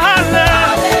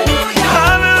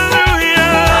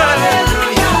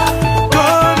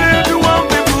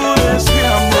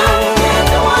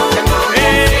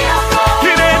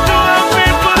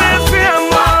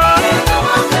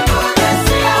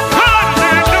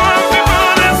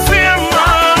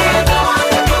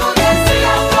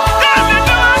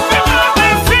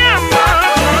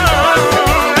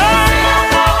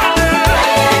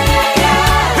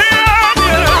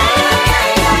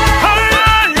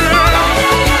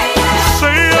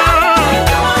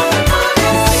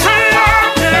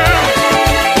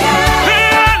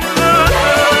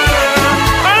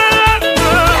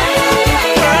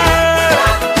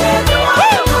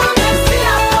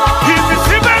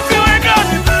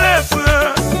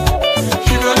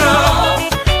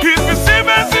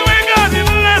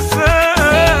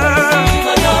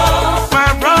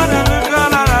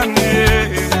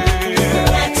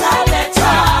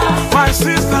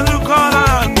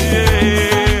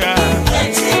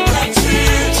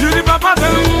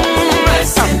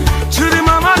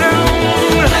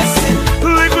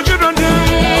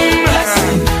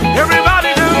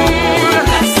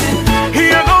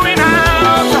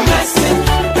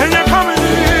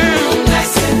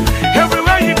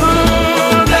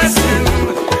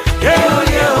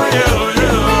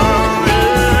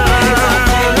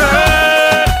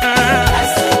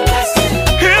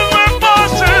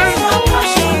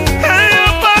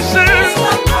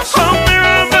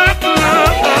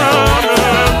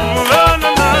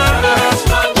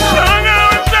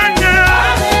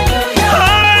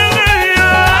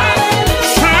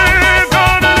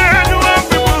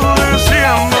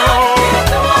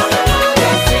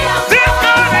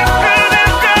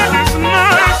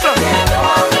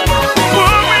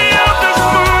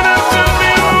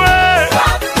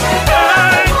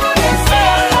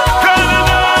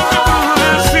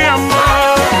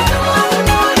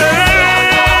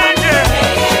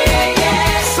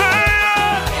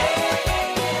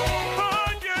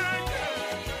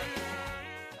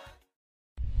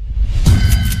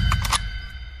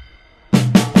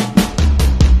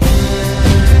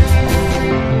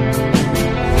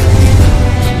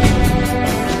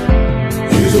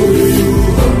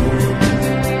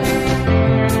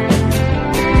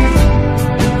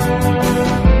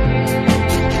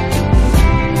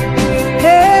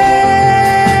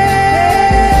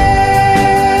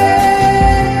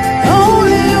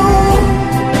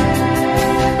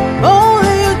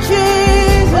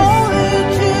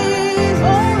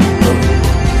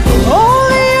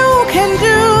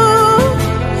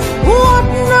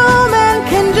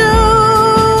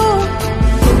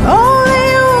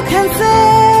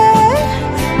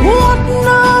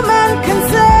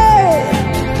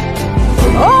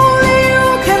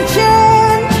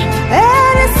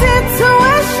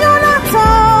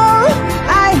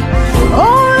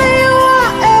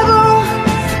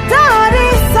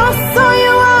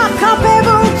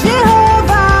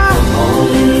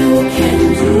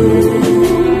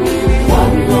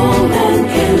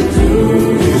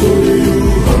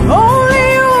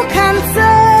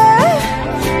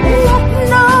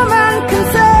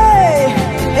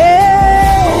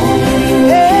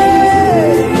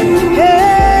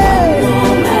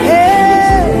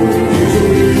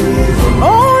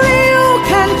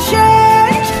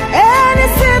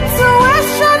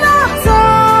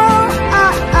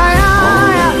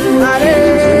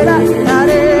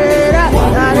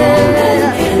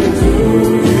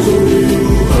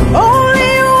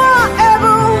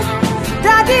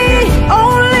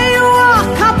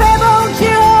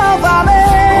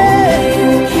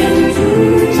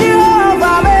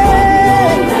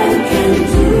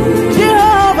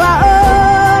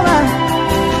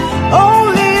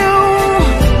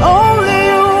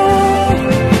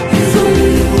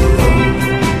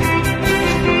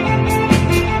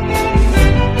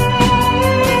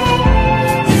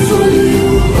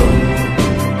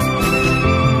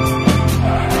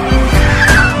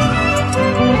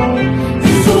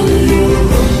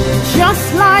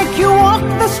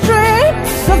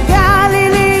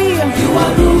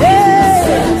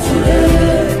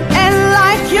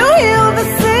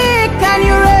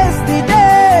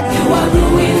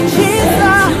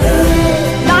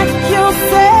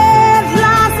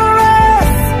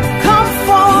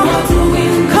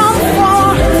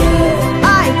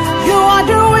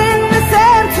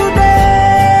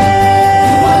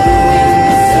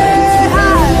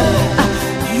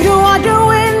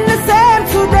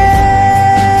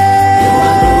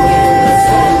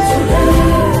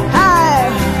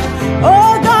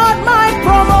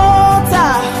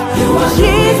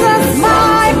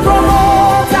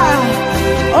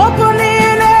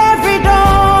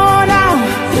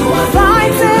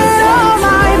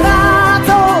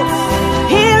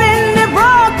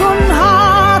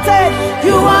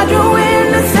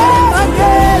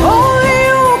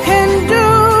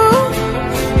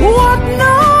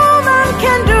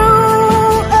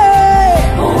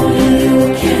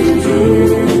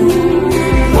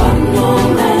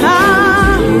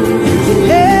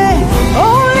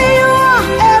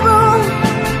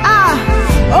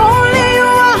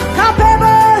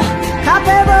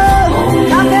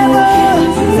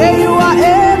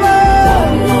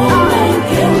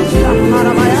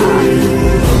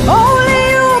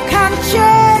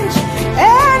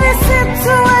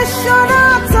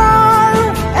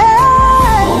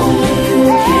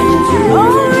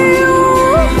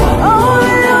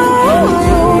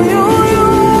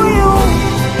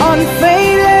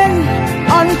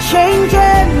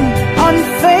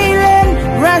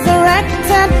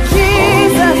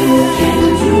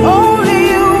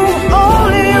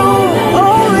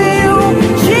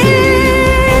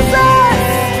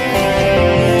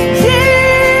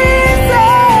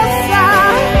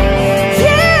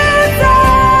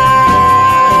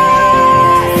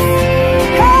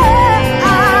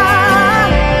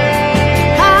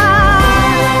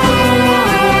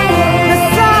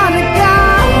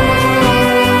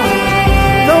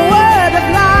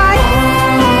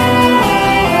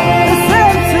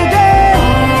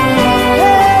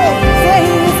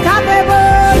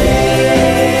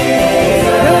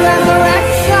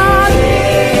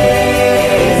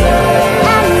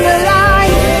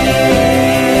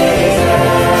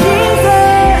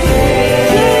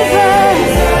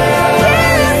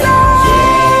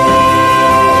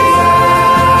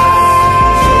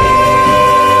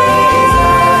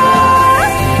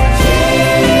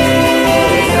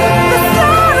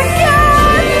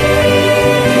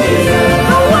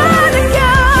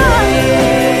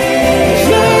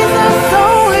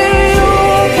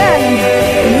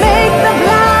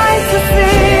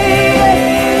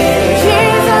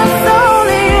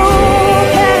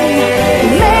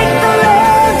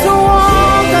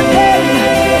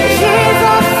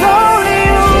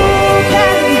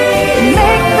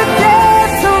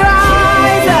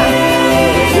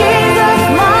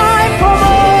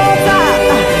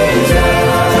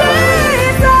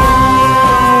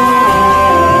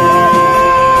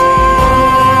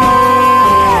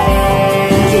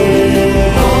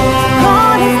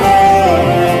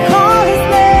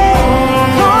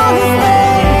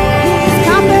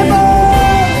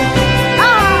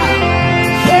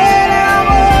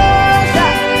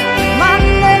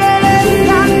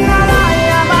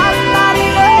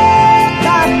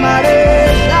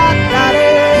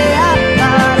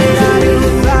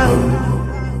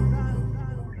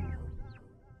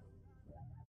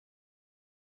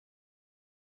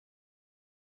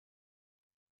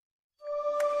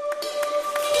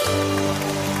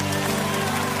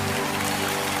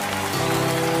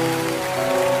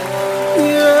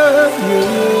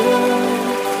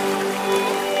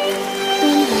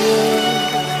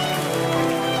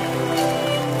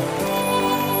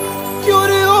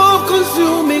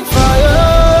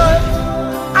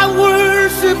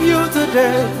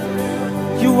 today.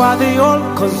 You are the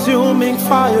all-consuming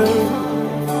fire.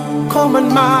 Come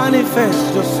and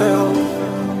manifest yourself.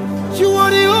 You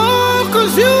are the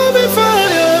all-consuming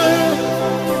fire.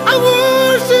 I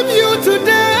worship you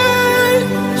today.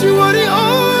 You are the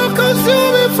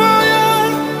all-consuming fire.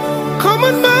 Come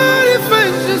and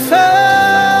manifest yourself.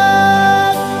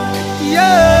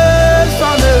 Yes,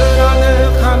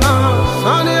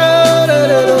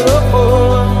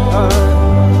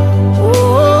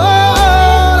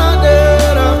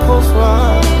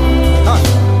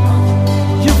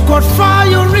 you've got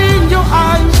fire in your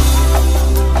eyes.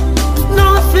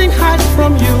 Nothing hides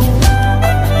from you.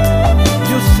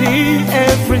 You see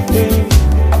everything,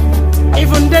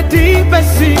 even the deepest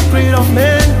secret of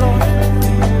men, Lord.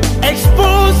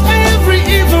 Expose every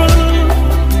evil,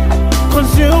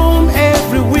 consume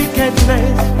every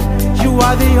wickedness. You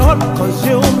are the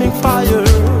all-consuming fire.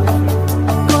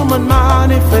 Come and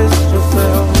manifest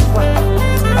yourself.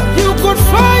 You got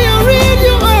fire in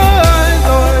your eyes,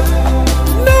 Lord.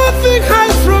 Nothing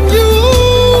hides from you.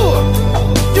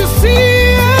 You see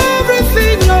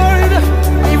everything, Lord,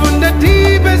 even the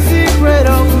deepest secret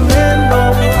of men,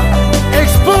 Lord.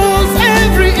 Expose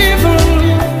every evil,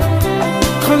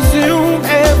 consume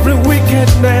every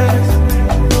wickedness.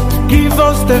 Give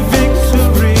us the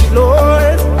victory,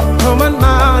 Lord. Come and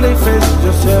manifest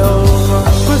yourself.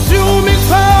 Consuming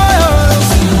fire.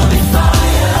 Consuming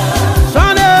fire.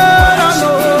 Son, I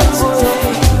know.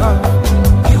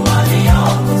 You are the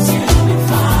all-consuming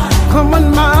fire. Come and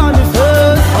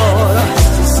manifest, Lord.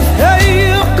 Hey,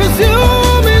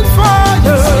 consuming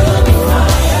fire.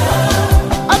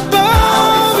 I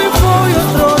bow before your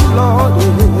throne, Lord.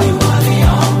 You are the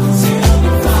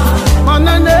all-consuming fire. Man,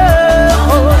 I know.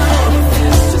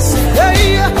 Hey,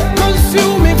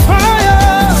 consuming fire.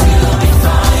 Consuming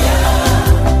fire.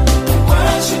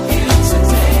 Worship you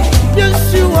today. Yes,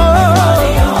 you are.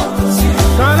 The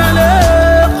all-consuming Son, I know.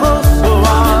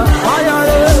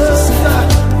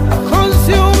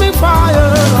 Consuming fire,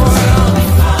 Lord.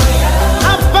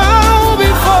 I bow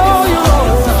before you,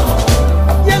 Lord.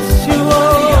 Yes, you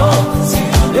are.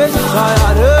 Yes, I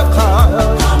am.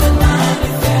 come and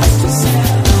manifest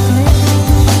yourself.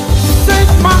 Set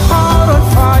my heart on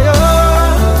fire.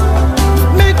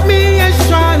 Make me a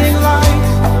shining light.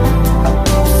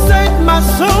 Set my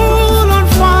soul on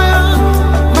fire.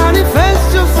 Manifest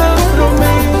yourself through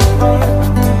me, Lord.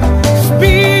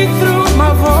 Speak through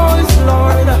my voice,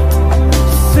 Lord.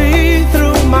 See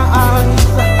through my eyes.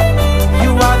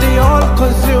 You are the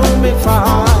all-consuming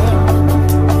fire.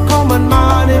 Come and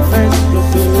manifest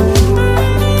yourself.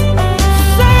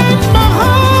 Set my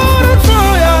heart on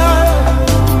fire.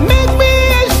 Make me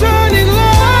a shining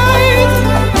light.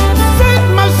 Set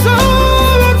my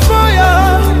soul on fire.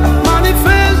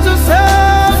 Manifest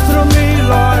yourself through me,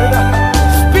 Lord.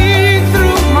 Speak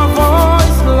through my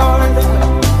voice, Lord.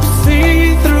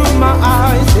 See through my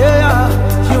eyes. Yeah,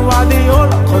 you are the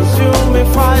all-consuming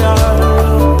fire.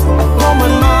 Come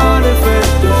and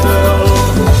manifest yourself.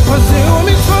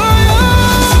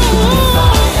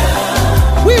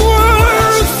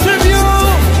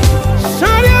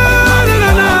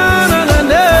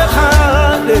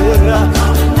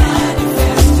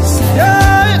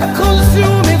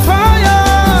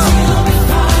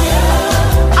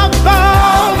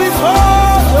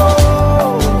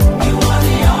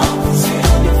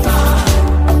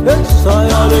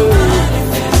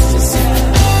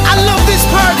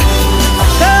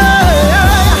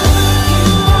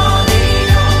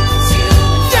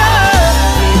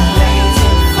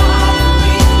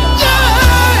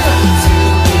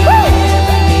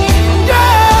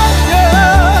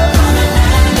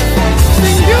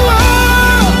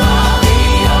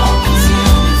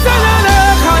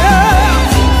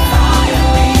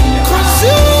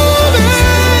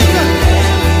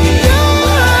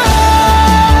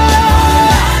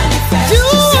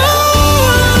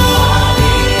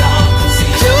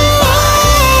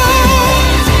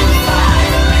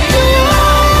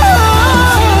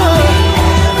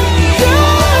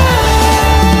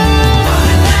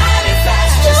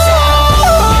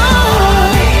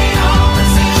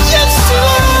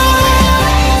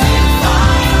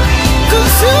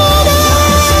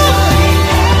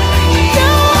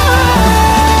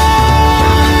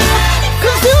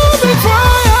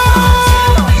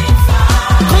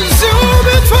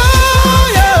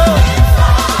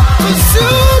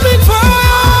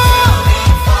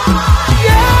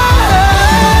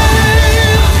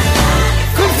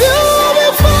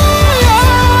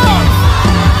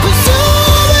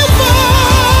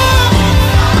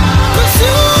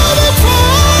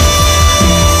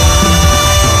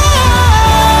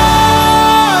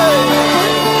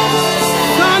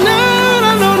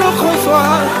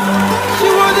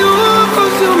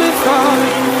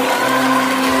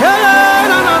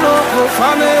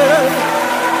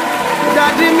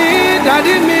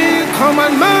 abide in me, come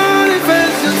and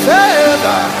manifest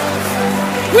yourself.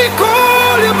 We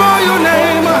call you by your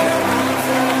name.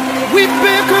 We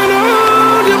beckon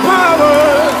on your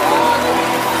power.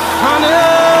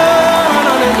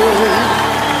 Hallelujah.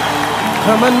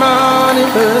 Come and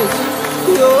manifest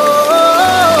yourself.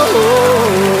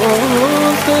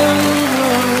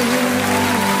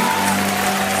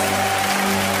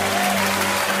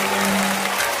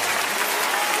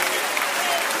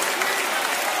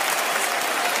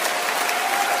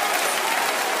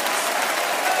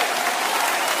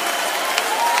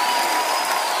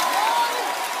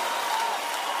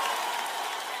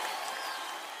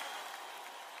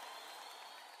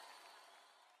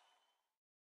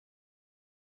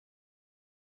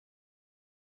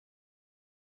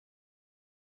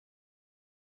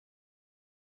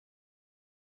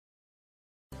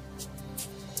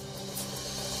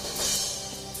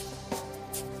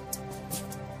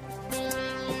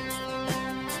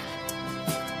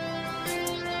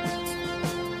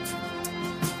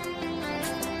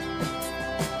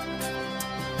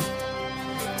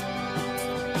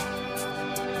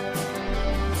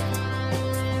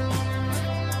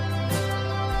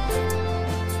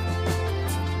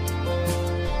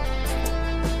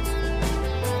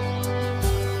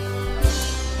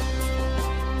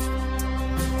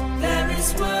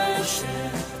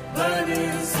 Worship burning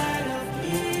inside of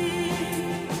me,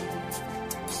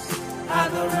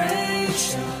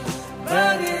 adoration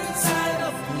burning inside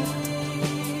of me,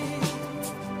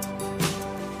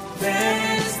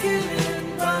 thanksgiving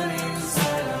burning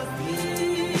inside of me.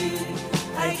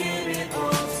 I give it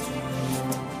all to you.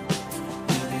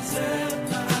 You deserve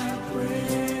my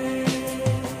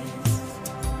praise.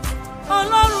 Oh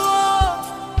Lord,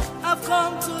 I've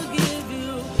come to give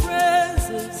you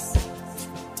praises.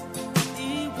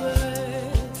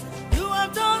 You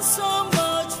have done so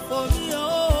much for me, oh.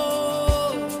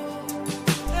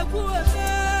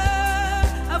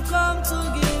 I've come to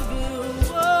give you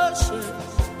worship.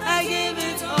 I give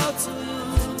it all to you.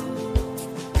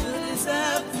 You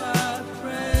deserve my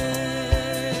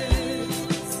praise.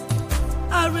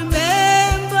 I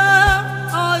remember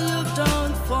all you've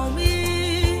done for me.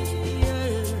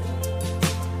 Yeah.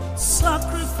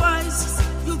 Sacrifices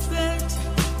you paid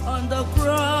on the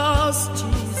cross,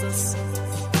 Jesus.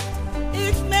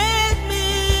 It made me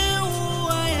who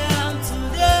I am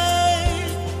today.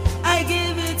 I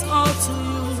give it all to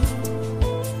you.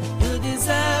 You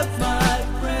deserve my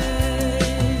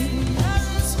praise.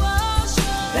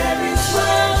 There is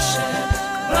worship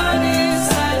burning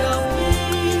inside of me,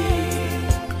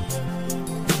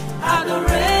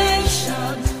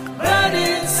 adoration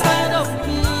burning inside of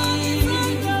me,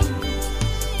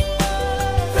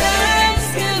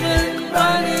 thanksgiving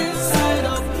burning inside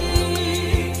of me.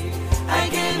 I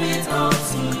give it all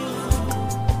to you.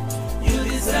 You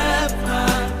deserve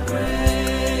my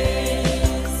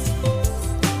praise.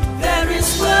 There is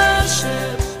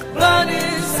worship burning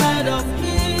inside of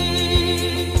me,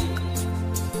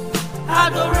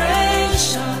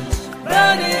 adoration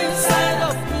burning inside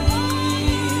of me,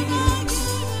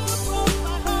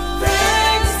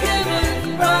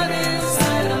 thanksgiving burning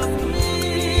inside of me.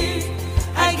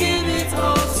 I give it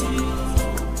all to you.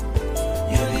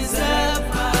 You deserve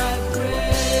my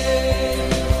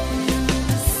praise.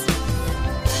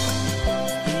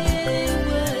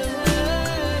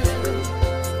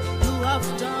 You have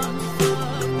done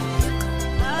for me.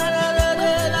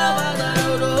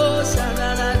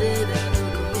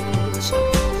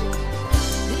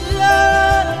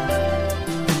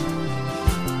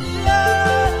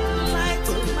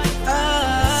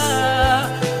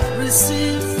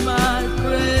 Receive my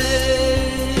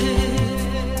praise.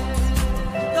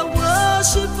 The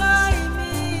worshiper in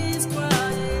me is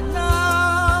crying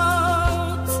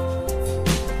out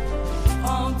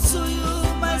unto you,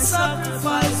 my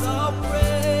sacrifice of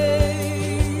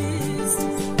praise.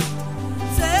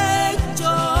 Take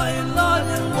joy, Lord,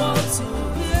 in what you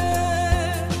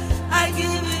hear. I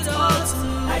give it all to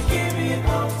you. I give it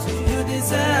all to you. You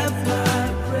deserve my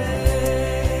praise.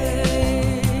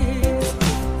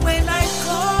 When I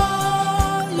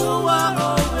call, you are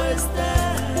always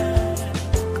there.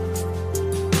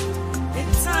 In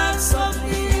times of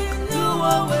need, you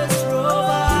always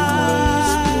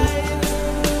provide.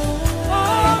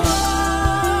 Oh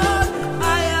Lord, I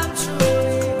am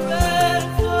truly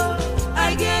grateful. I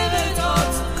give it all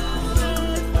to you.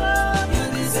 You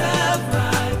deserve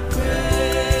my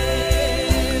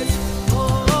praise.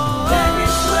 Oh, there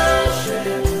is worship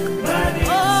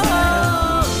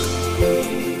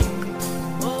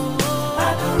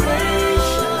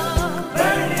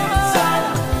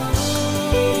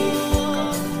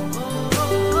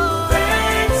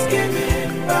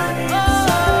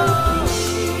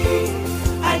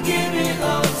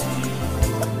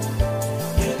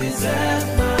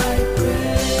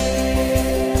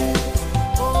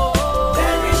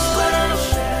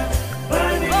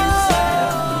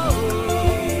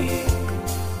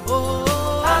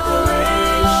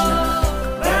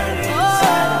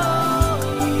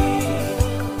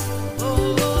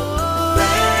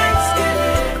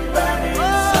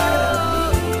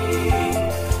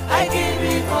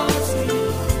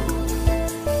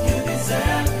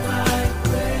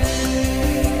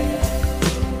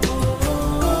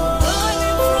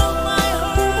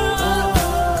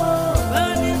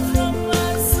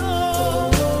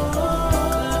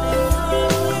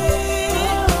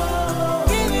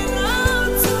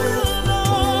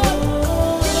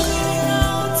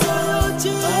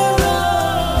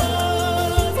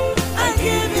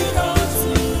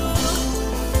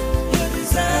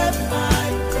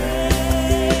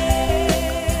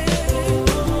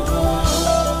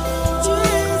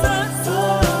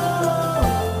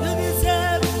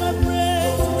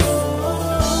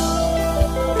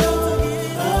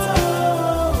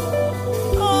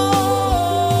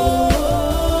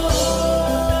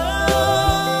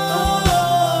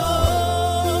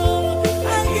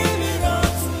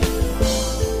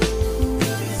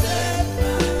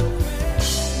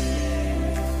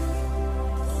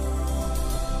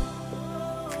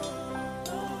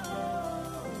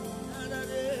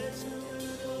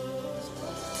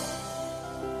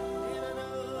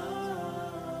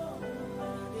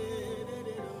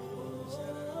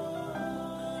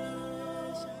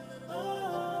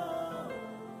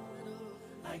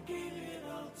give it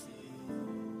all to you.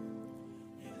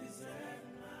 You deserve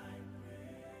my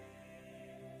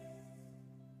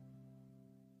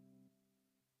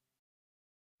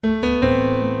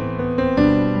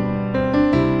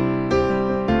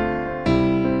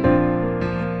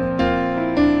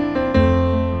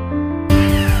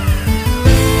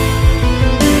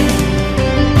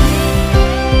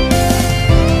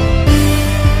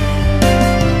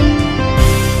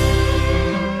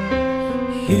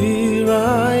Here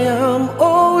I am,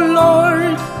 oh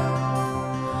Lord,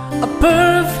 a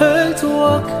perfect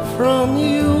walk from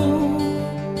you.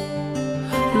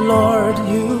 Lord,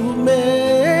 you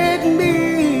made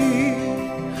me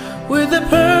with a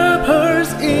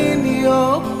purpose in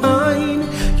your mind.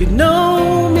 You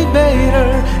know me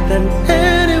better than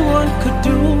anyone could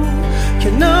do.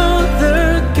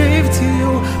 Another gift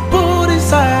you put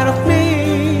inside of me.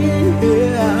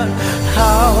 Yeah.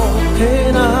 How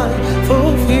can I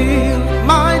fulfill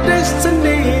my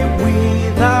destiny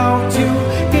without you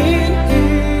in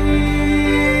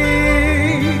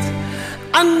it?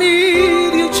 I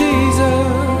need you,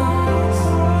 Jesus.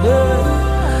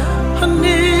 Yeah. I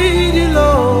need you,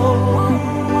 Lord.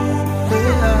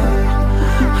 Yeah.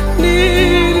 I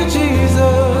need you,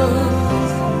 Jesus.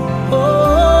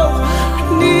 Oh, I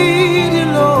need you,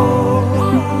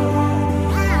 Lord.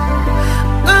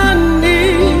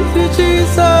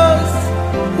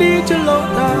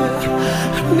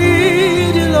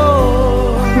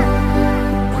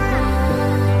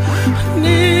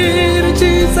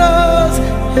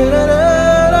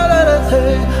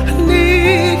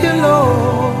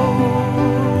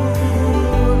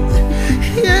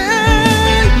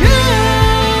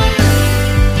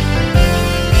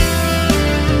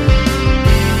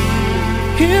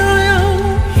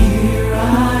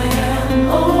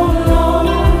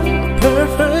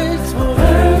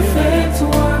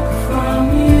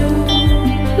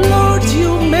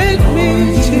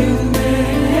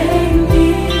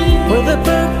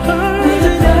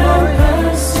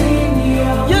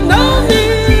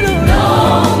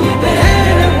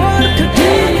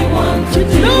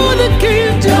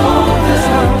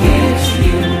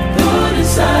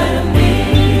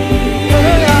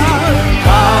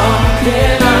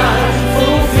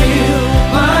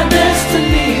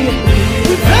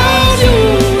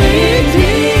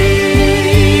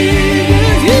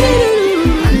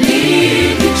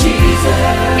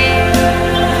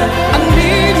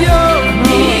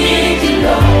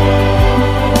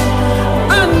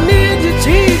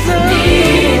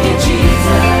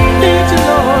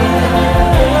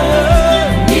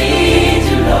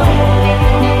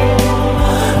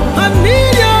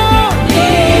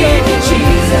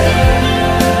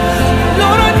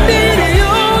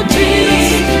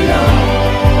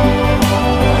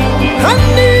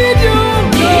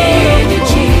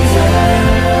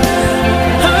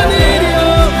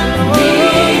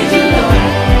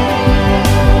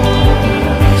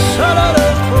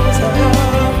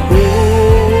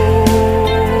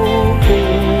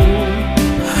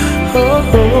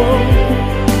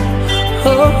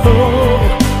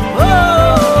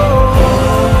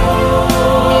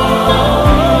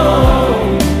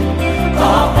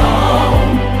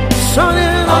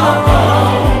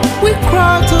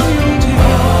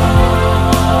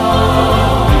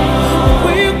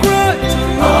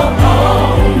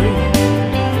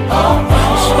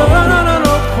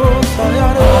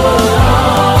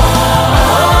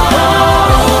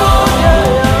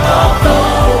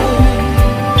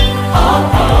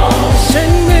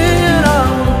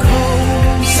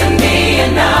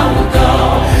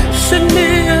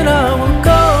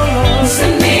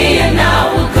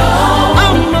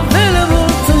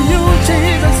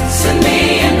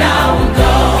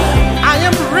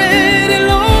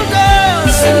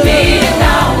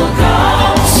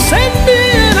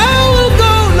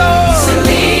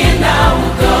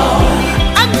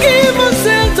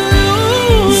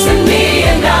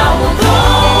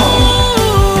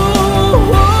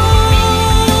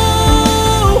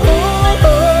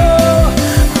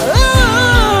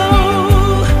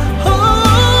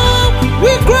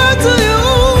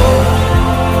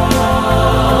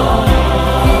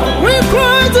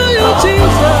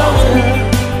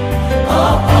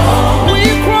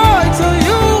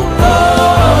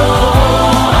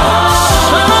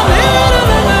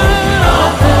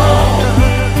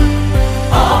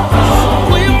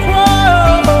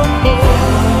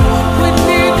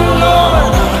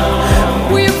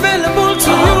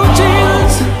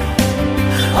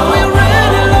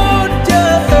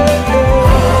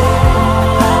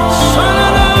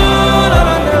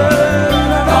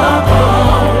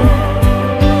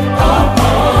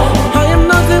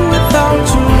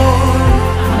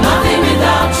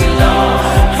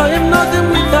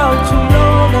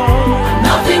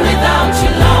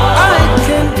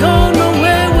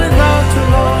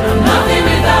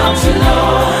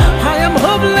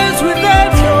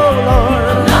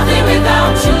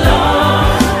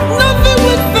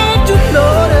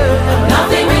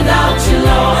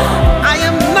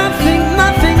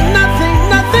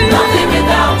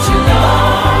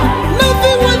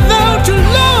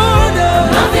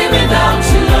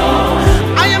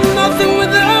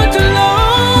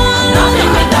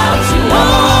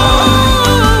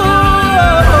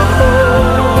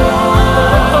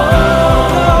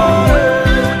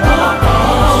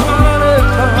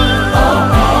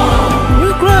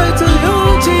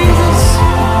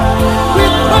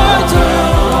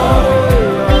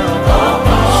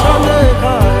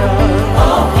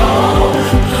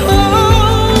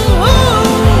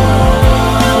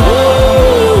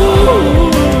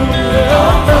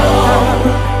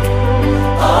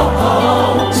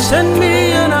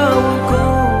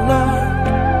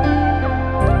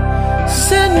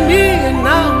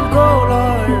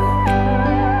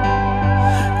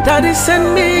 Daddy,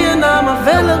 send me and I'm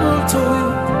available to you.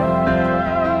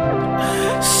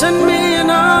 Send me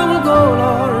and I will go,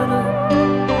 Lord.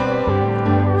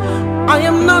 I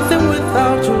am nothing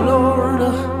without you, Lord.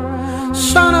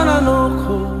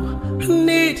 Shananoko, I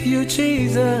need you,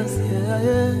 Jesus. Yeah,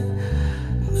 yeah.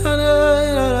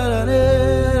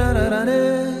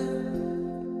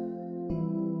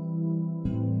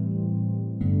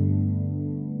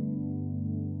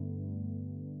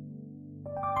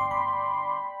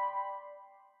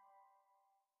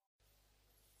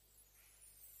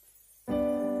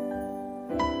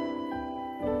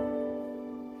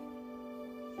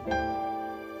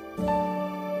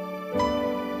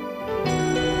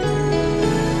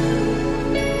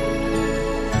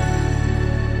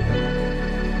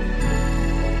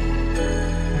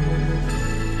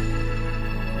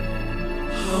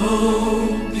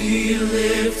 Be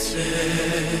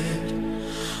lifted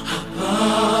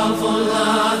above all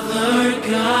other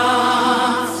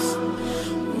gods.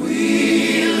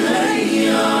 We lay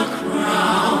your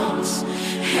crowns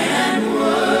and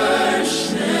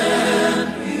worship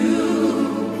you.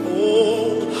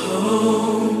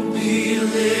 Oh, be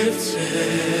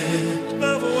lifted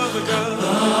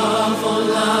above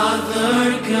all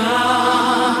other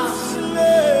gods.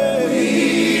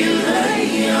 We lay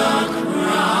your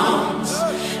crowns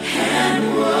and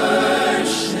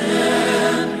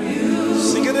worship you.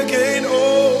 Sing it again, oh,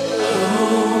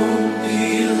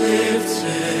 Be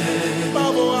lifted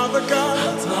above all other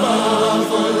gods.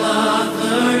 above all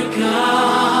other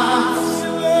gods.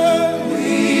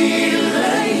 We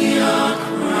lay your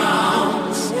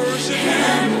crowns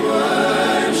and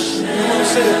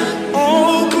worship.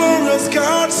 Oh, glorious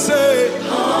God, say,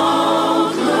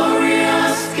 Oh,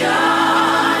 glorious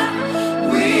God,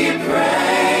 we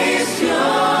praise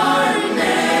your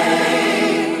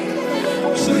name.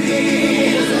 We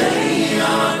lay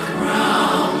your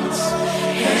crowns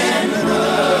and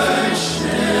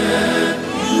worship.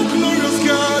 oh, glorious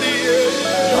God,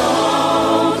 yeah. Oh,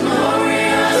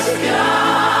 glorious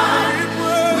God,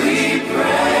 we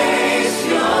praise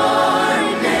your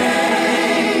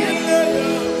name.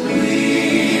 We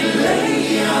lay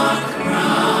your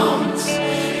crowns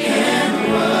and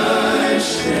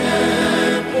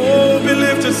worship. Oh, be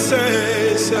lifted,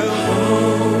 say, say,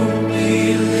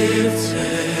 Be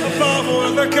lifted above all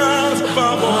other gods,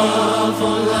 above all. above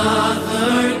all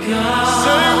other gods.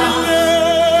 Say, we lay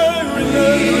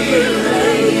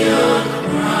Your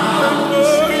crowns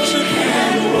worship.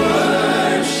 and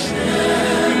worship.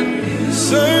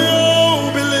 Say,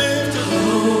 oh, be lifted.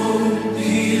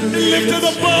 Be Be lifted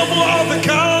above all other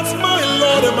gods, my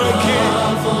Lord and my King.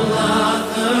 above all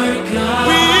other gods.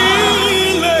 We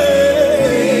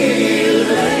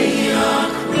Lay your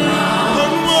crowns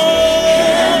and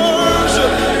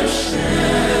worship. and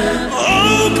worship. Oh,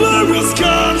 glorious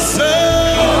God,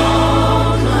 say, Oh,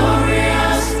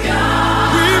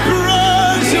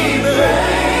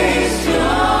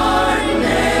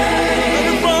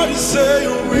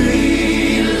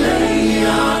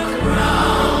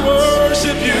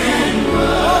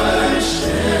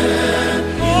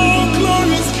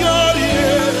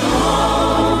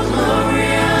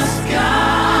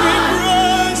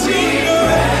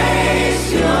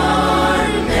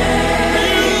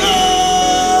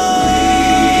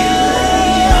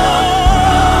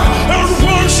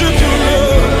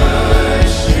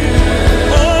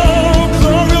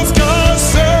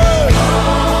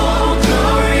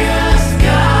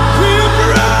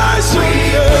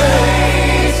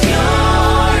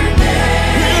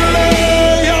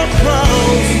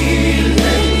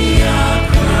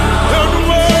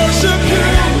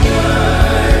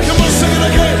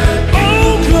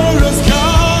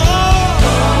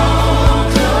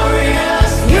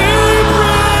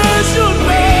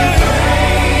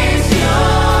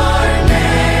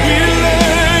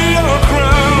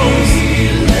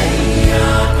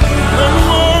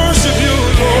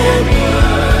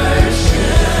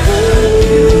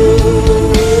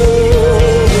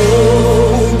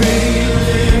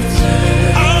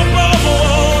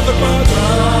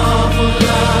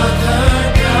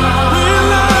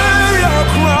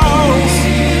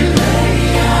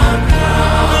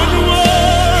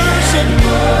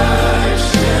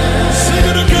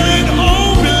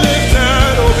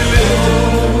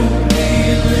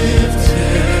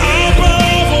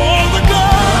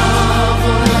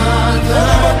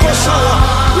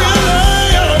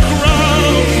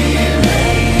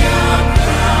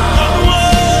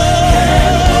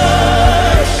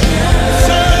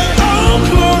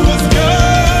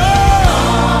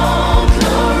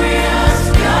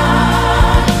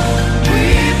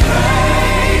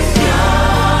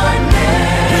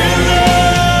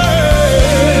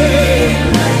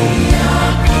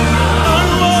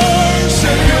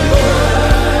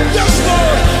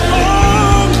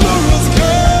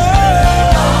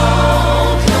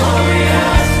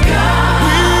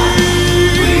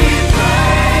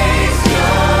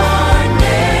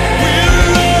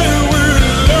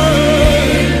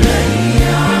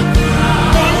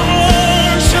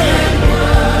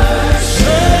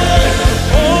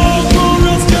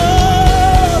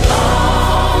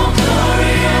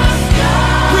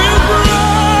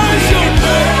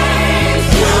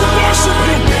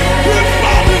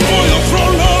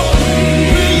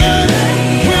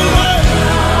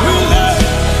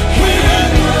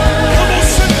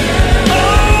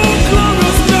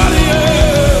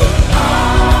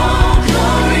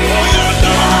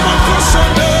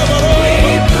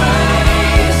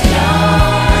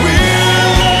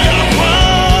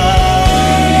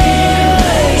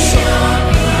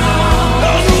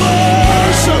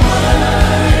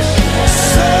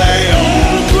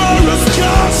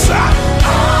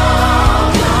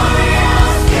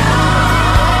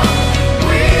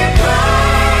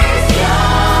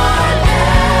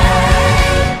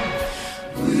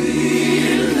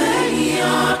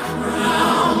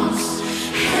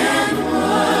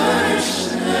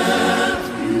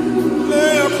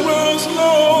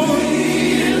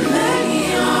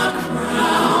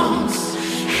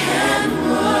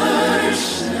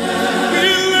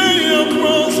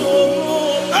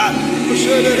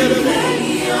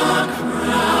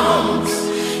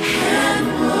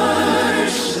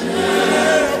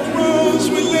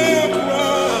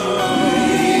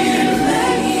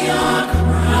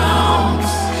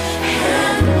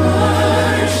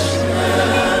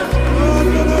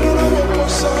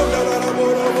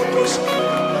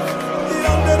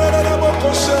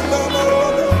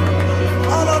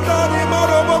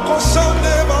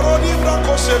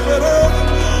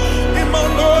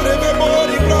 Imandore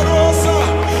bebori brarosa.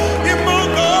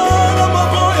 Imandora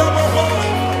baboya baba.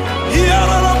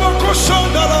 Yara la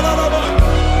bokoshanda la la la.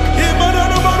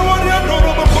 Imandora barwaria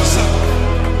ndoro bokosa.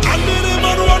 Andere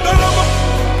marwanda la ba.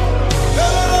 La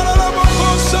la la la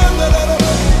bokosa la la la.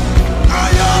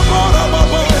 Ayamara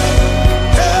baba.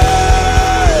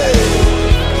 Hey,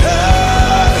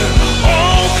 hey.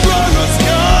 Oh glorious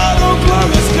God, oh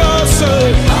glorious God,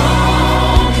 say.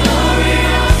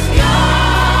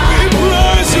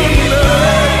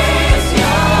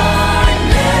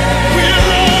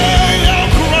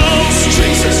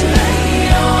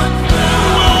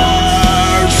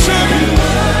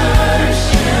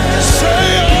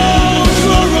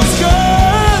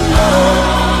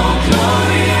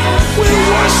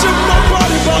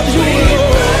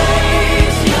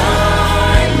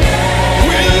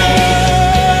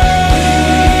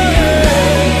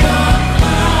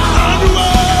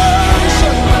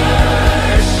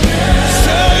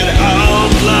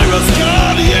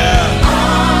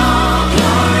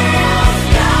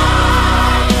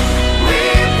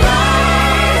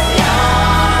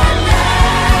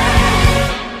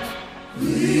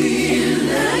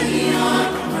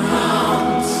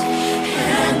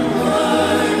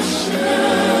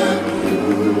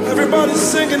 Everybody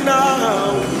singing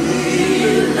now.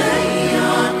 We lay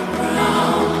our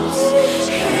crowns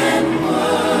and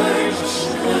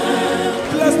worship.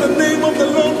 Bless the name of the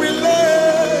Lord. We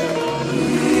lay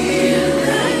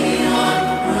our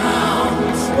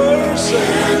crowns worship.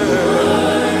 And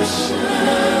worship.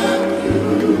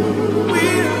 We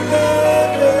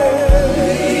lay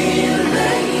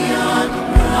our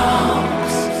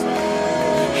crowns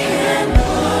and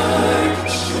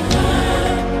worship.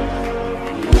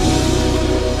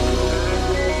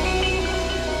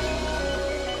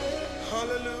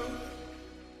 Hallelujah.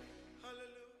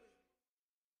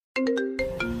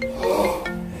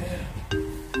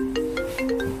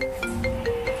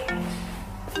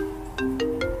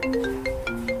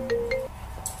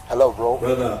 Hello, bro.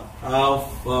 Brother, how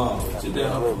far? Today,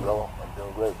 I'm doing great, bro. I'm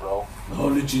doing great, bro.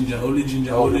 Holy ginger, holy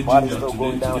ginger, Oh, holy the party's ginger. still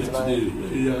going down Today.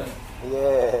 Yeah.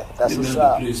 Yeah, that's what's Remember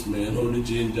up. the place, man. Holy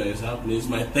ginger is our place.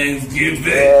 My Thanksgiving.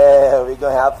 Yeah, we're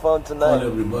gonna have fun Call tonight.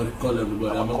 everybody. Call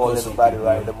everybody. I'm gonna calling call some everybody people,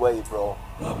 right man. away, bro.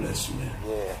 God bless you, man.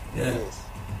 Yeah, Yeah. yes.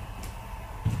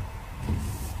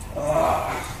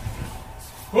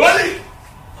 Holy!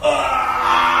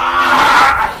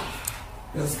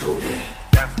 Let's go, man.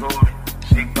 That's for me,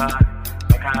 shake body.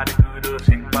 Like how the good old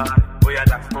shake body. Oh yeah,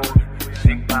 that's for me,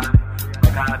 shake body.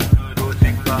 Like how the good old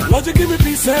shake body. Lord, you give me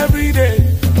peace every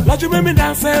day. Lord, you make me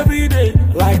dance every day,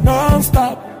 like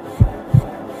non-stop.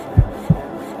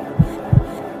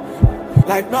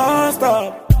 Like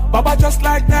non-stop. Baba, just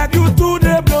like that, you do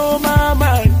they blow my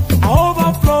mind. I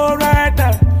overflow right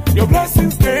now. Your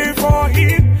blessings stay for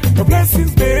it. Your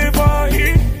blessings stay for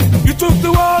it. You took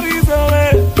the worries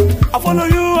away. I follow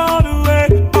you all the way,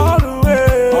 all the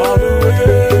way, all the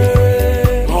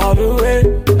way, all the way.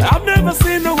 I've never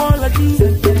seen no one like you.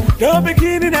 The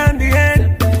beginning and the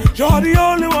end. You're the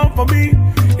only one for me,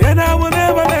 and I will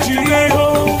never let you go.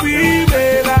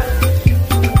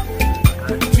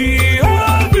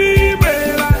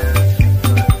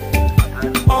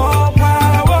 All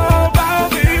power bow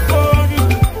before you.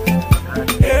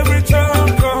 Every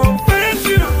tongue confess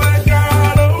you, my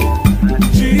God. Oh,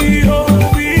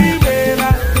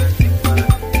 Jehovah,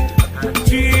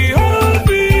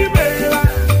 Jehovah.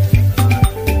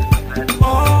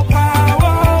 All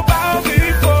power bow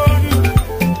before you.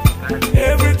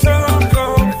 Every tongue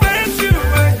confess you,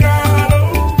 my God.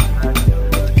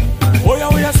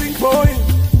 Oh yeah, sing for him.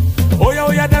 Oh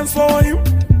yeah, dance for him.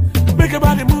 Make your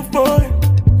body move for him.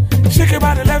 Shake your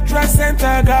body left, right,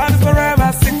 center. God is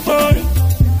forever. Sing for him.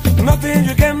 Nothing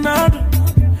you cannot do.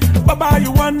 Baba,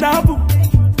 you wonderful.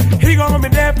 He gonna be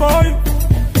there for you.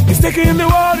 He's taking the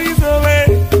worries away.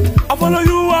 I follow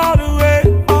you all the way,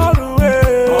 all the way,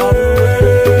 all the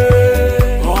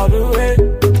way, all the way.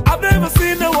 I've never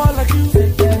seen no one like you.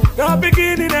 The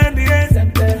beginning and the end.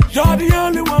 You're the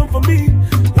only one for me.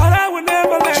 Lord, I will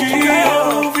never let you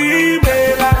go.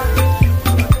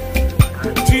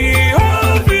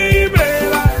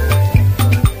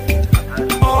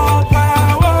 All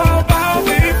power bow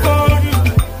before you.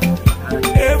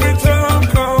 Every tongue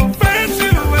confess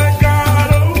you, my God.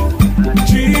 Oh,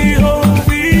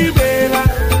 Jehovah,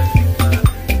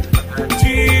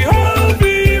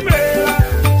 Jehovah.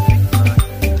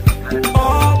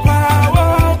 All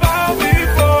power bow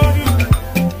before you.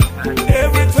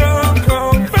 Every tongue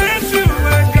confess you,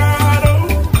 my God. Oh,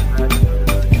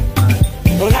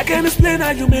 but I can't explain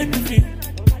how you make me feel.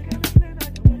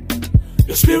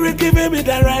 Your spirit giving me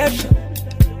direction.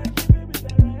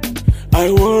 I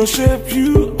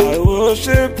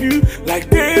worship you, like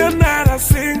day and night I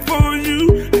sing for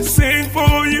you, I sing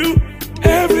for you.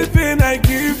 Everything I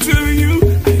give to you,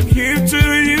 I give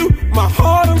to you. My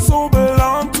heart and soul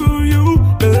belong to you,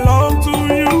 belong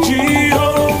to you.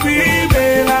 Jehovah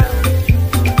Bela,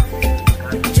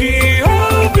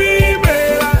 Jehovah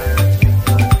Bela.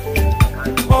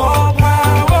 All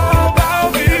power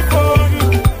bow before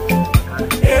you.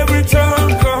 Every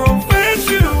tongue confess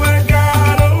you are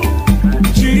God. Oh,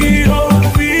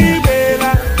 Jehovah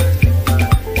Bela,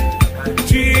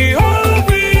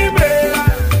 Jehovah Bela.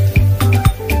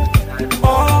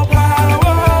 All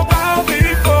power bow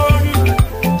before you.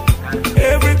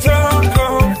 Every tongue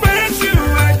confess you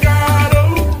are God.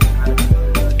 Oh,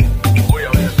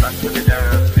 Start to the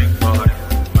dance, shake body.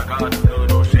 My God,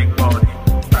 do shake body.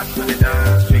 Start to the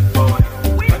dance, shake body.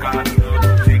 My God,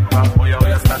 do shake body. Oh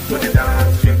yeah, start to the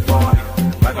dance, shake body.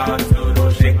 My God,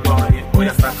 do shake body. Oh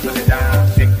yeah, start to the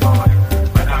dance, shake body.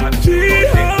 My God, do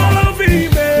shake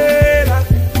body.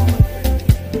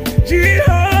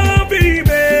 Jehovah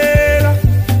Bela,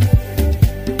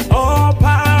 all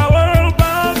power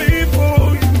bow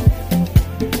before you.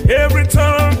 Every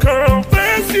tongue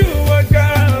confess you are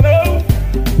God. Oh,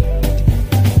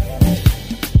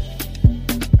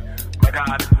 My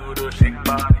God, do shake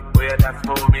body. Oh yeah, that's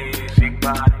for me, shake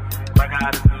body. My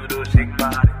God, do shake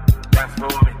body. That's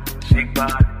for me, shake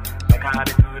body. My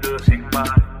God, do shake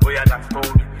body. Oh yeah, that's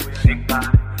for me, shake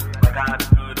body. My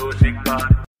God, do shake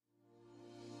body.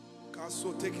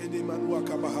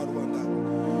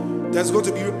 There's going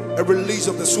to be a release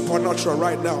of the supernatural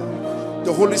right now.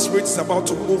 The Holy Spirit is about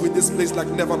to move in this place like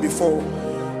never before.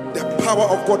 The power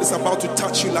of God is about to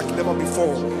touch you like never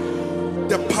before.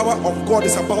 The power of God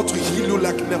is about to heal you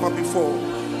like never before.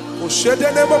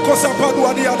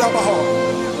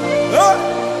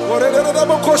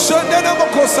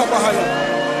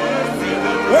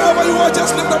 Wherever you are,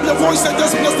 just lift up your voice and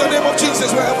just bless the name of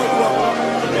Jesus wherever you are.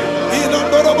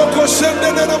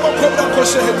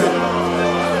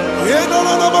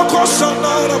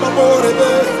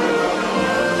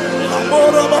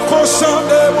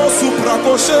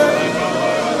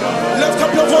 Lift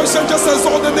up your voice and just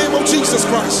exalt the name of Jesus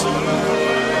Christ.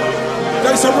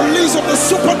 There is a release of the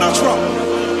supernatural.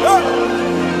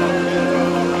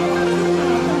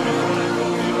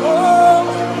 Oh,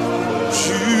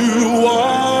 you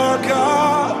are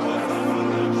God.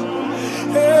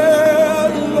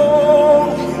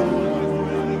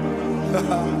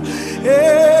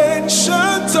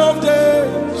 Ancient of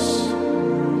days,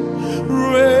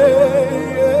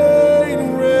 reign,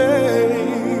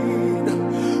 reign.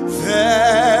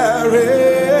 There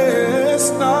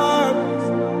is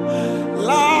none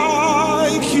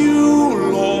like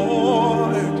you,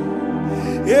 Lord.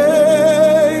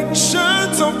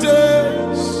 Ancient of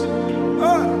days,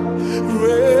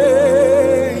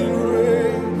 reign,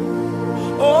 reign.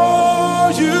 Oh,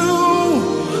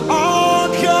 you are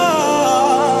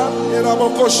God.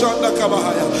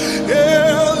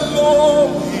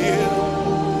 Elohim,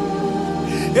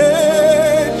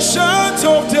 ancient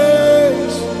of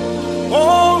days,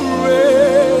 oh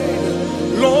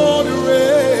reign, Lord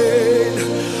reign,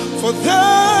 for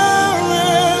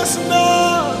there is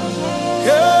none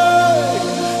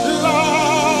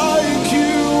like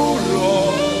you,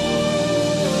 Lord.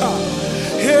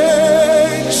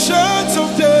 Ancient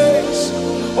of days,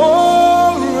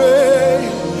 oh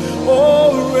reign,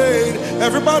 oh reign.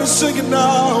 Everybody sing it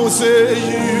now, say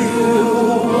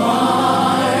you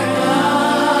are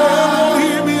God.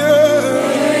 Elohim,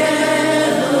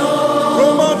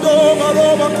 Roma, Doma,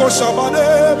 Roma,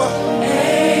 Koshabaneba.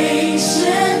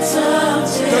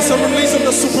 There's a release of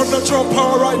the supernatural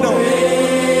power right now.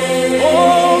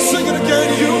 Oh, sing it again,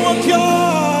 you are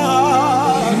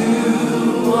God.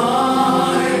 You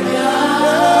are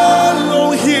God.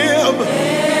 Elohim,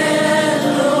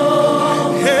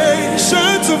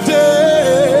 ancient of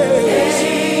days.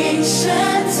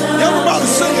 Everybody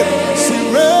sing it.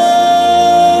 Sing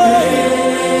rain.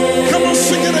 Come on,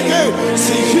 sing it again.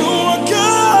 Sing you are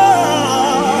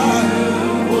God.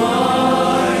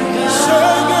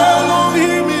 Sing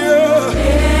Elohim,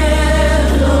 yeah.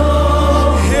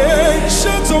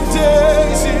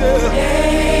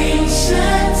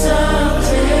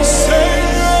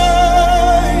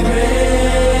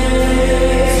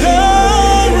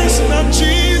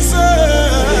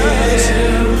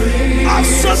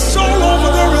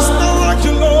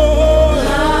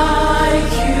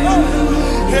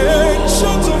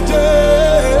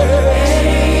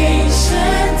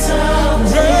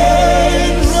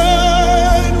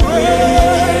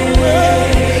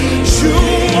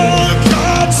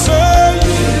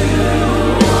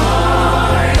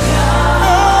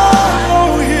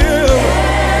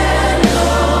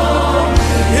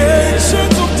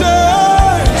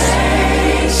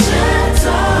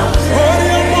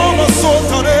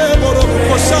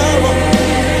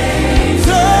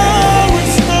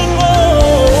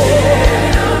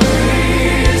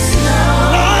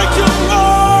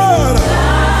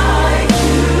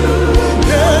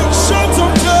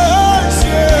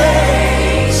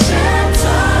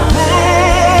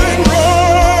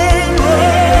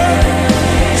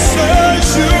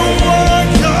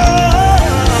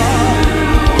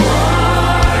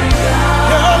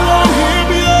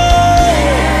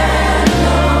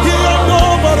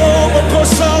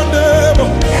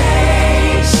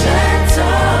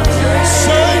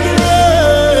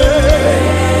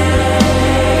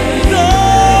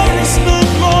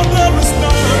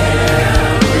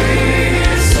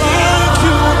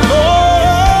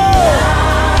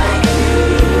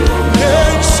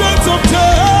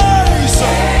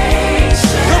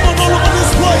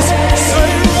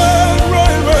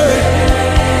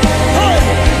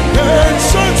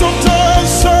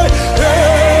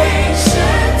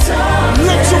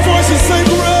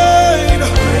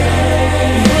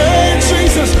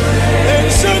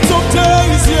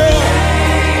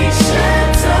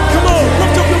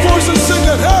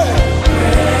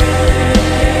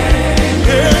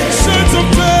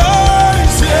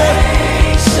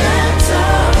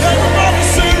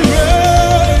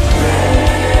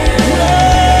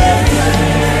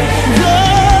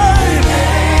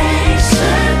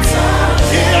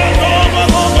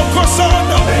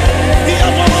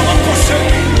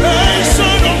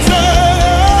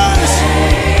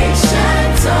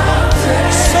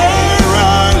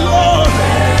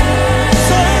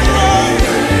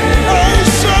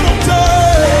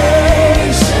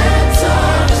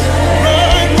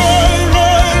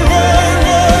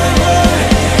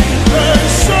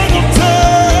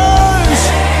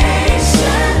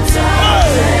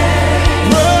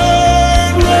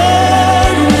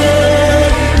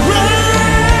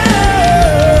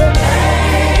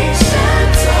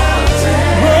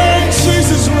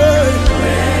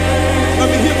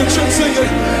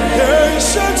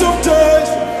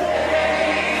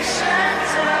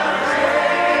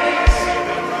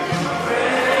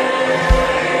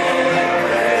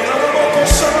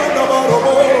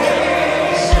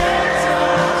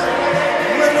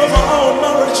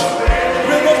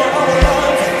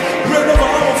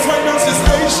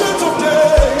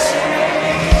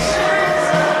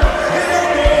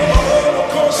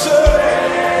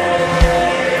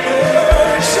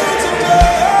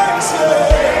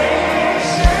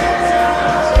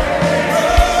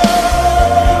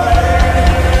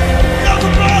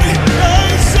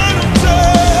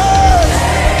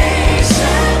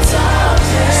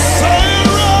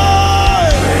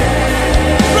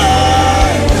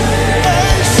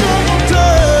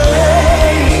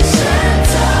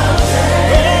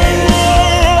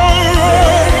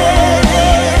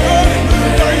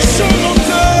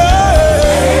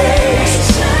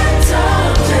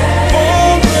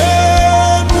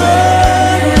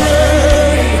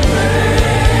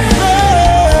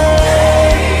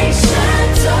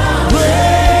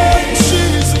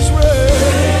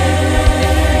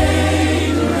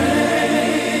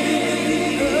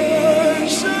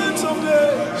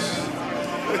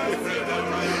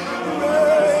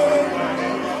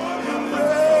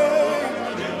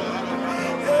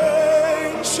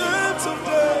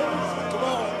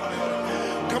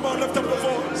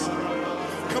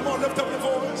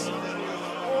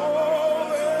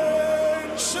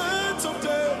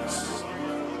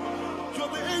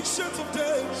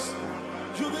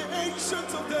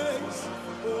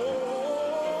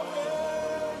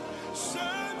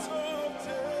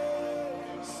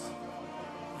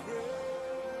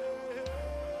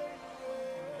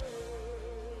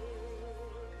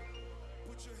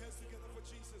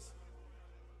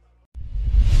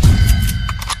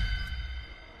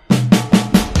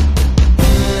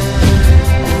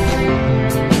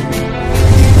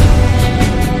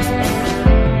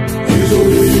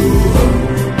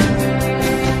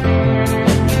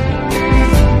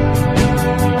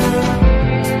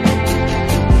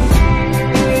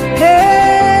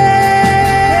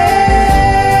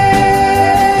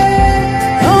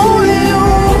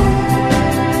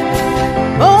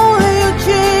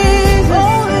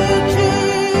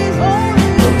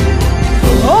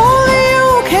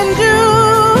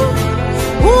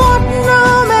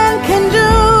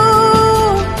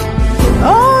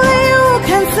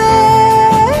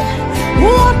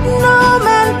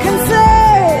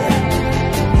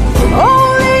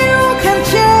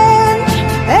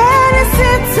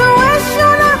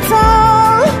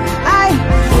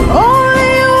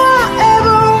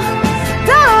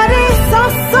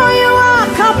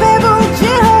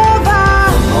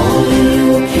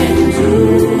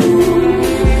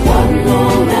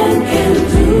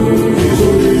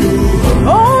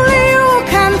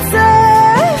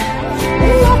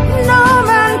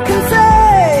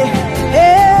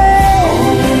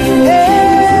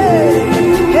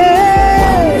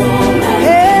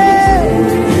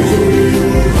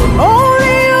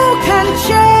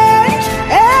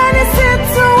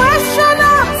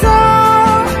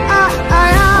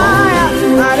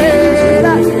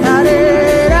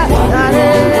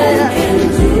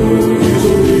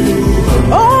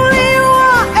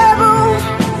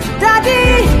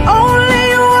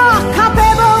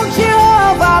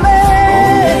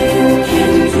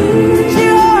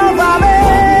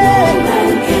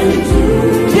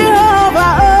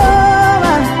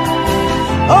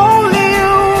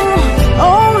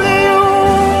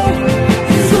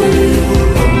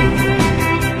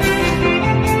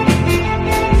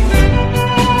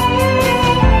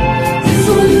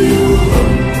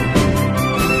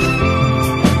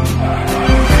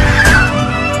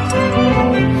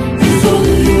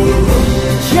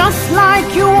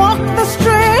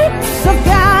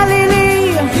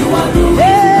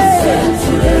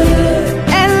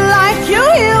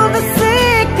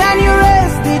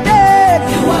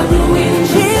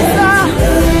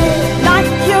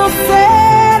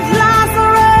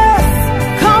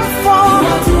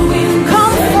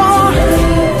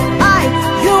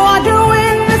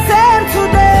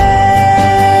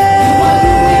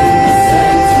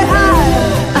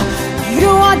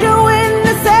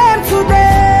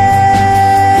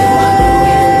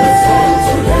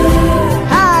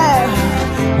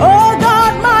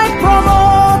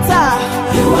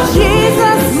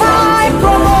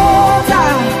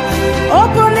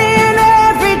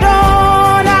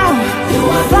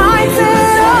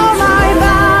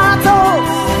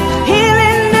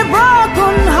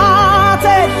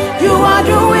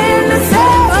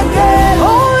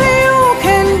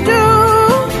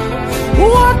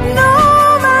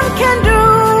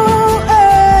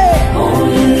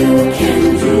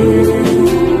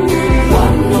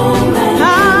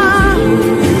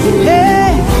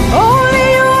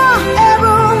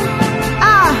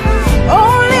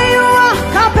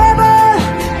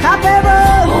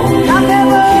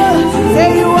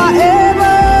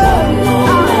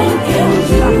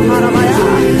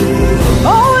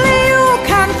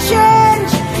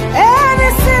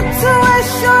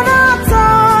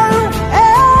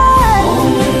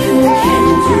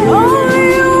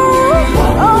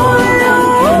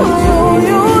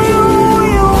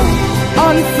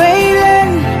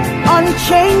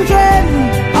 unchanging,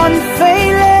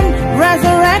 unfailing,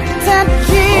 resurrected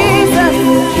Jesus.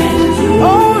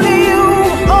 Only you,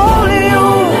 only you,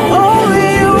 only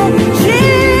you,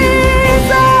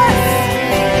 Jesus.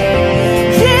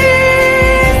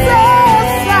 Jesus,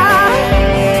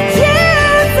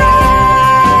 Jesus.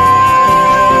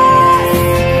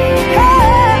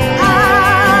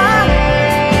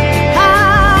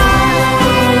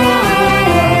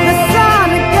 The Son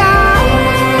of God,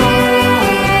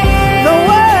 the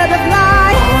Word of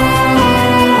life,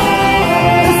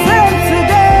 the same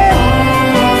today.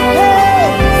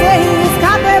 Say He's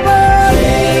capable.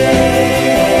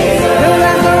 The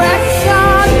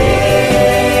resurrection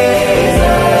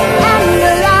and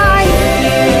the life.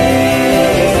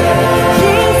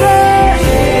 Jesus,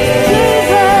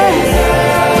 Jesus,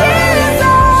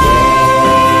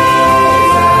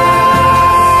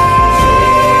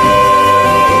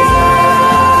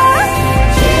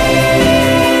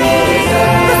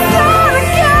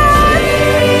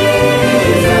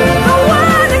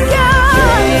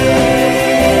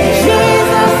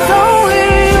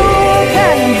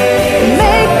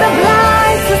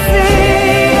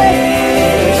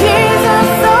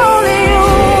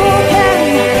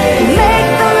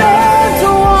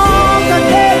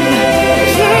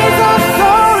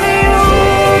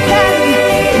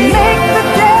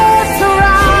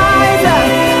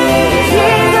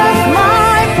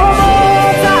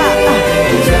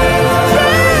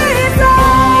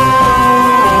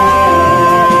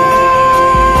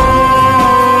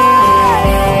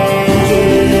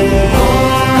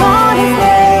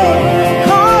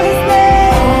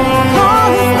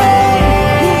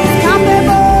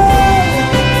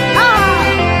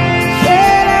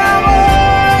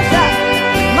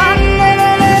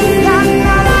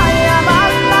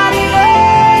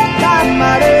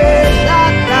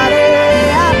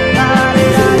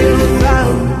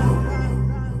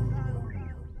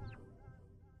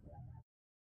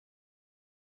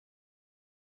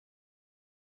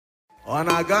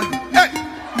 Onaga. Hey!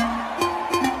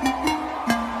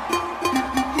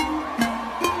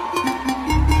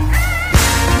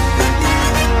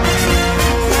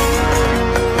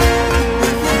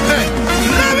 Hey,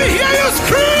 let me hear you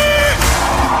scream!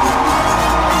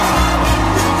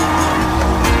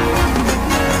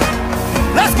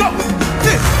 Let's go!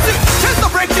 Change the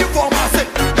breaking for my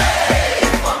sake.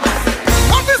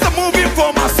 What is the moving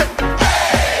for my sake?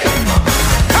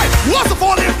 Hey, what's the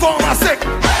falling for my sake?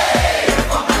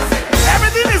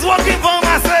 Everything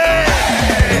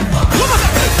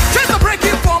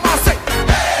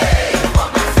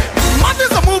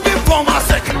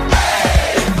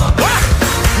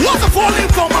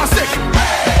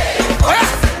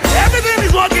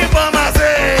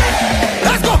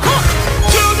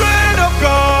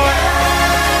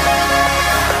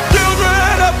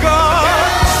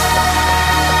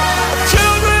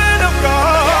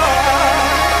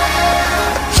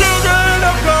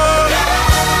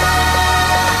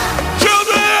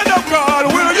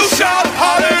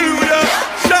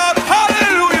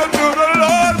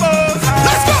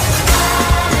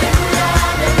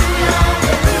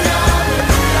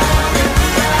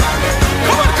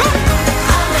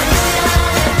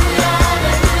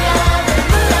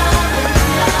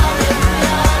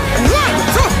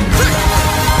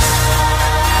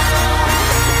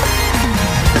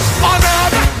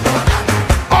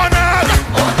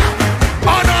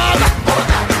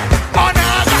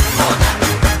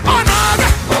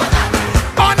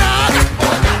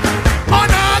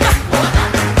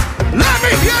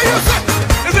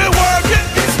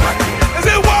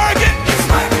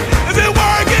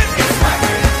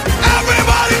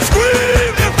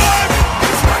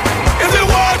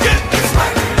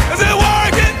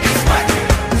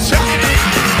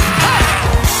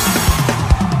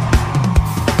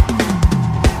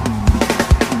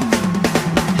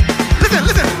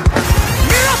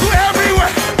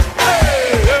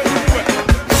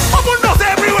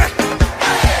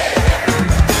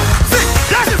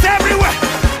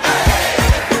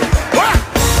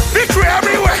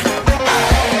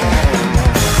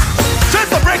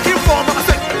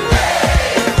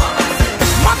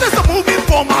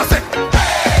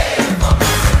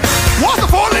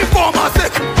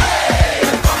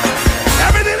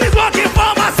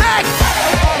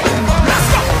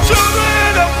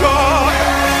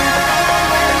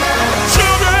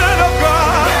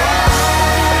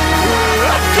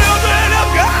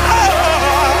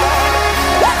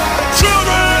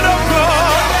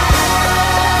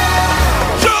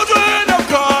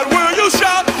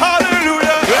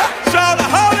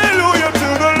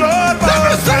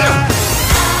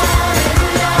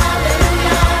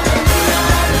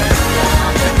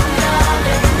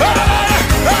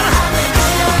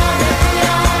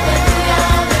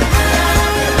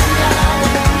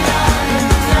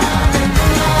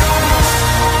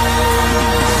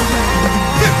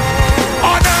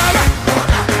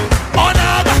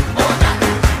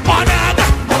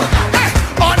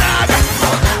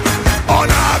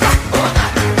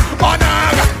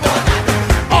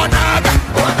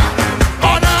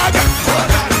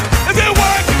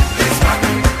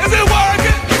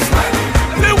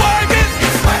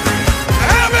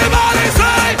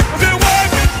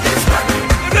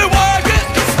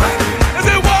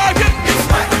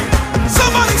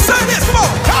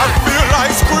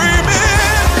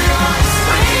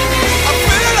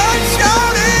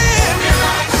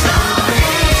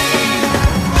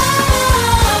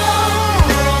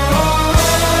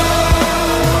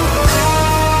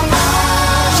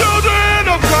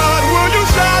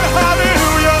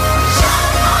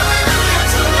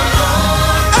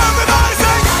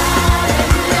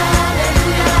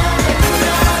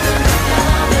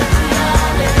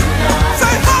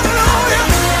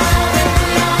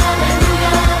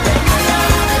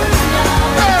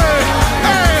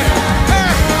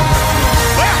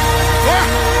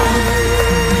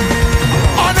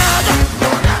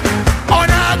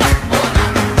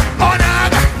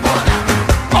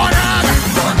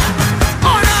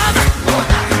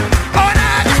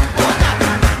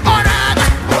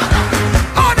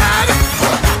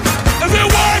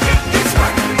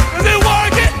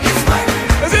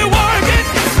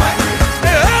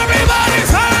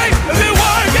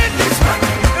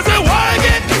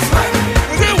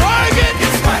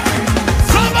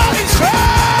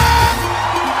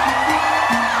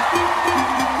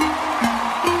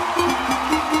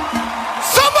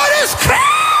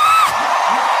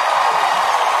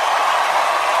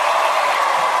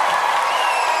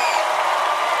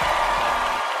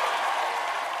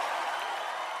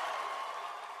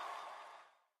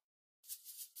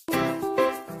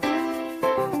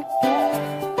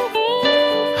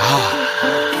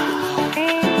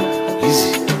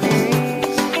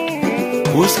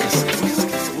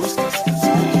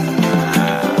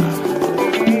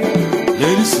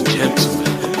Ladies and gentlemen,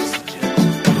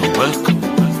 you're welcome.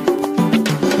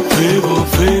 Favor,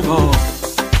 favor,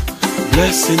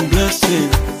 blessing, blessing,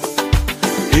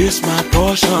 is my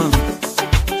portion,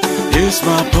 is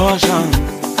my portion.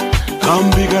 Come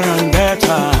bigger and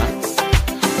better,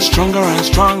 stronger and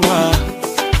stronger.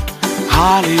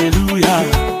 Hallelujah,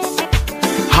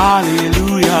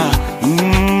 hallelujah.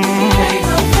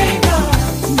 Favor, favor,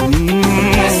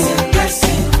 blessing,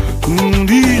 blessing,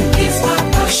 is my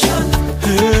portion,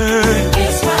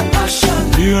 is my portion.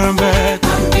 Bigger and better,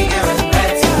 I'm bigger and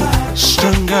better,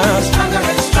 stronger, stronger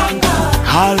and stronger.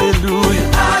 hallelujah,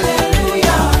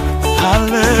 Hallelujah,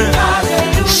 hallelujah.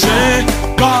 hallelujah. Say,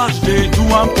 God's day to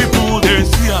one people, they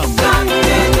see them. God,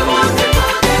 they do want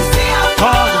people, they see I'm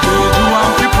God, they do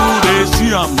one people, they see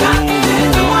them. God, they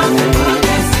do want people,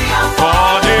 they see I'm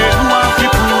God, they do one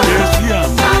people, they see them.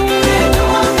 God, they do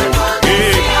want people, they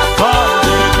Hey, see I'm God,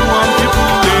 they do one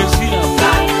people, they see them.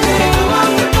 God, they do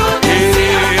want people, they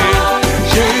see I'm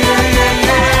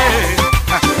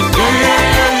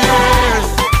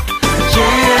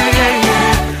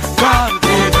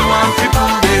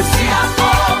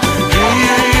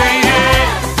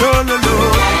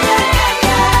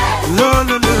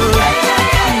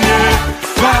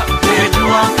God, they do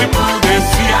one people, they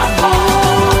see them.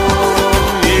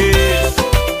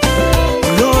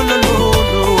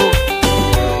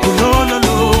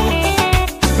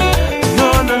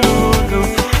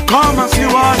 Come and see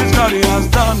what His God has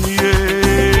done,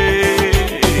 yeah.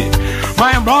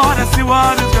 My brother, see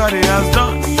what His God has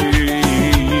done,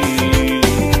 yeah.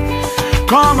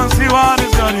 Come and see what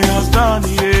His God has done,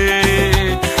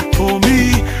 yeah. For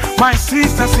me, my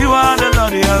sister, see what the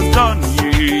Lord has done,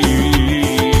 yeah.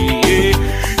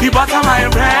 He butter my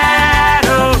bread,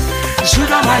 oh,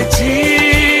 sugar my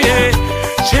tea, yeah.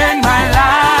 Change my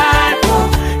life, oh,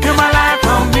 give my life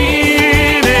from me,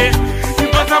 yeah. He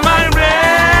butter my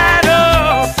bread,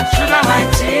 oh, sugar my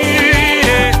tea,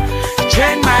 yeah.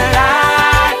 Change my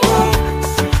life, oh,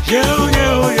 yeah,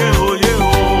 yeah, yeah, yeah,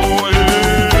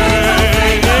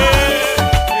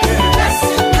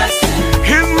 blessing, blessing,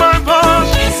 He's my boss,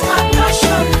 is my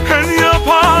portion, and your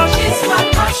boss. is my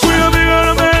portion. We'll be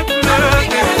gonna make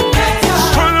Bigger and better,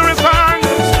 stronger and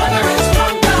stronger. stronger and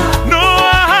stronger. No,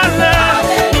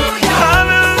 hallelujah, Hallelujah,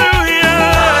 hallelujah.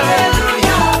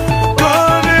 hallelujah.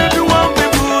 God, they do want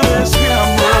people to see Him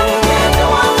more. They do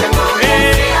want people, they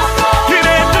see I'm He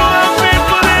they do want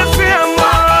people to see Him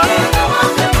more. They do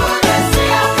want people, they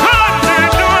see I'm God, they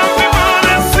do want people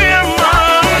to see Him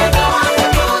more. They do want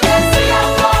people, they see I'm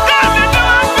God, they do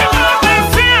want people to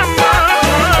see Him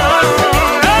more.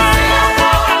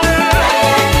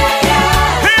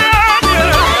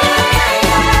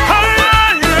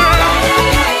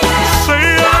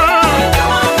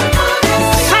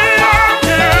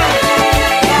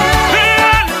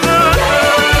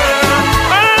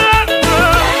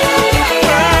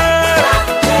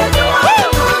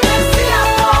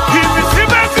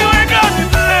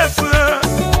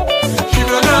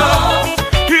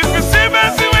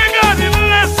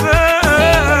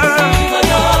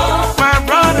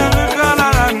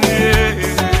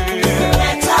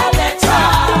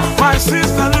 My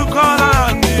sister, look all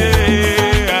around me.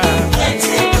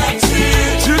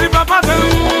 To the papa,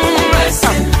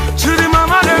 to the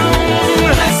mama,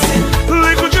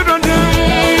 little children,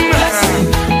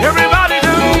 everybody,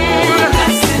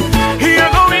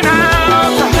 you're going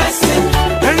out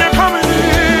and you're coming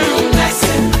in.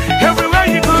 Everywhere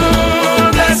you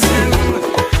go, blessing.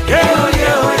 Yeah,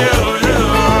 yeah, yeah,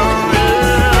 yeah.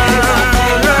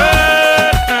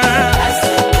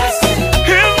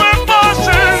 Here's my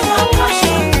portion,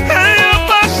 and your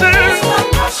portion.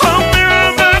 Hold me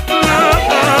on that love.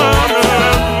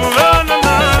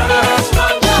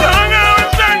 Stronger and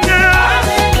stronger.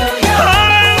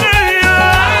 Hallelujah.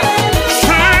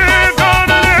 Say, God,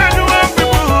 let you want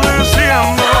people to see Him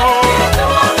more.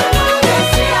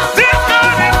 This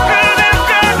God is good, this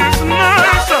God is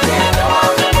nice.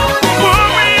 Pull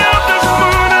me out this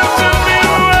moon and send me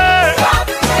away.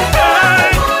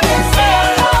 Hey,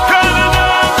 God,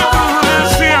 let people to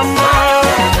see Him more.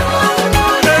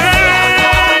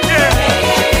 Hey, yeah.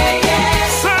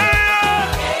 Say,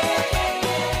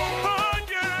 oh,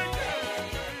 yeah,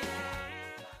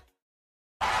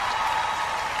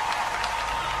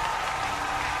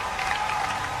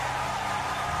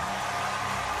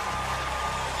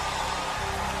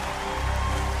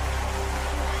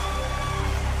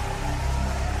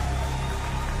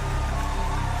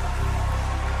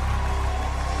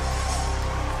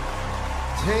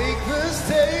 Take the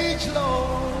stage,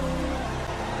 Lord,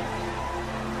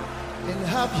 and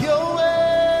have your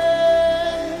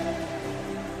way.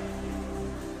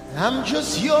 I'm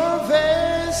just your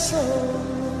vessel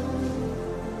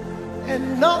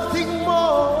and nothing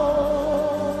more.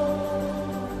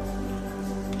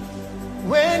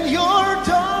 When you're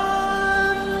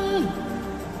done,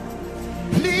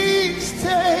 please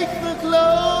take the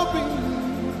glory.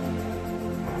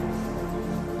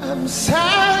 I'm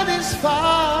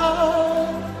satisfied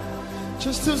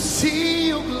just to see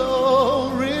you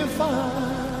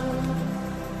glorified.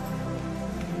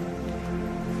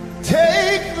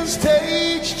 Take the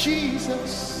stage,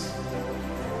 Jesus,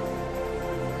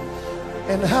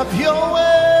 and have your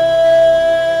way.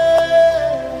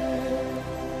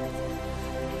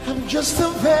 I'm just a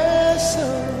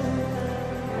vessel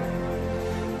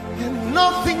and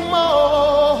nothing more.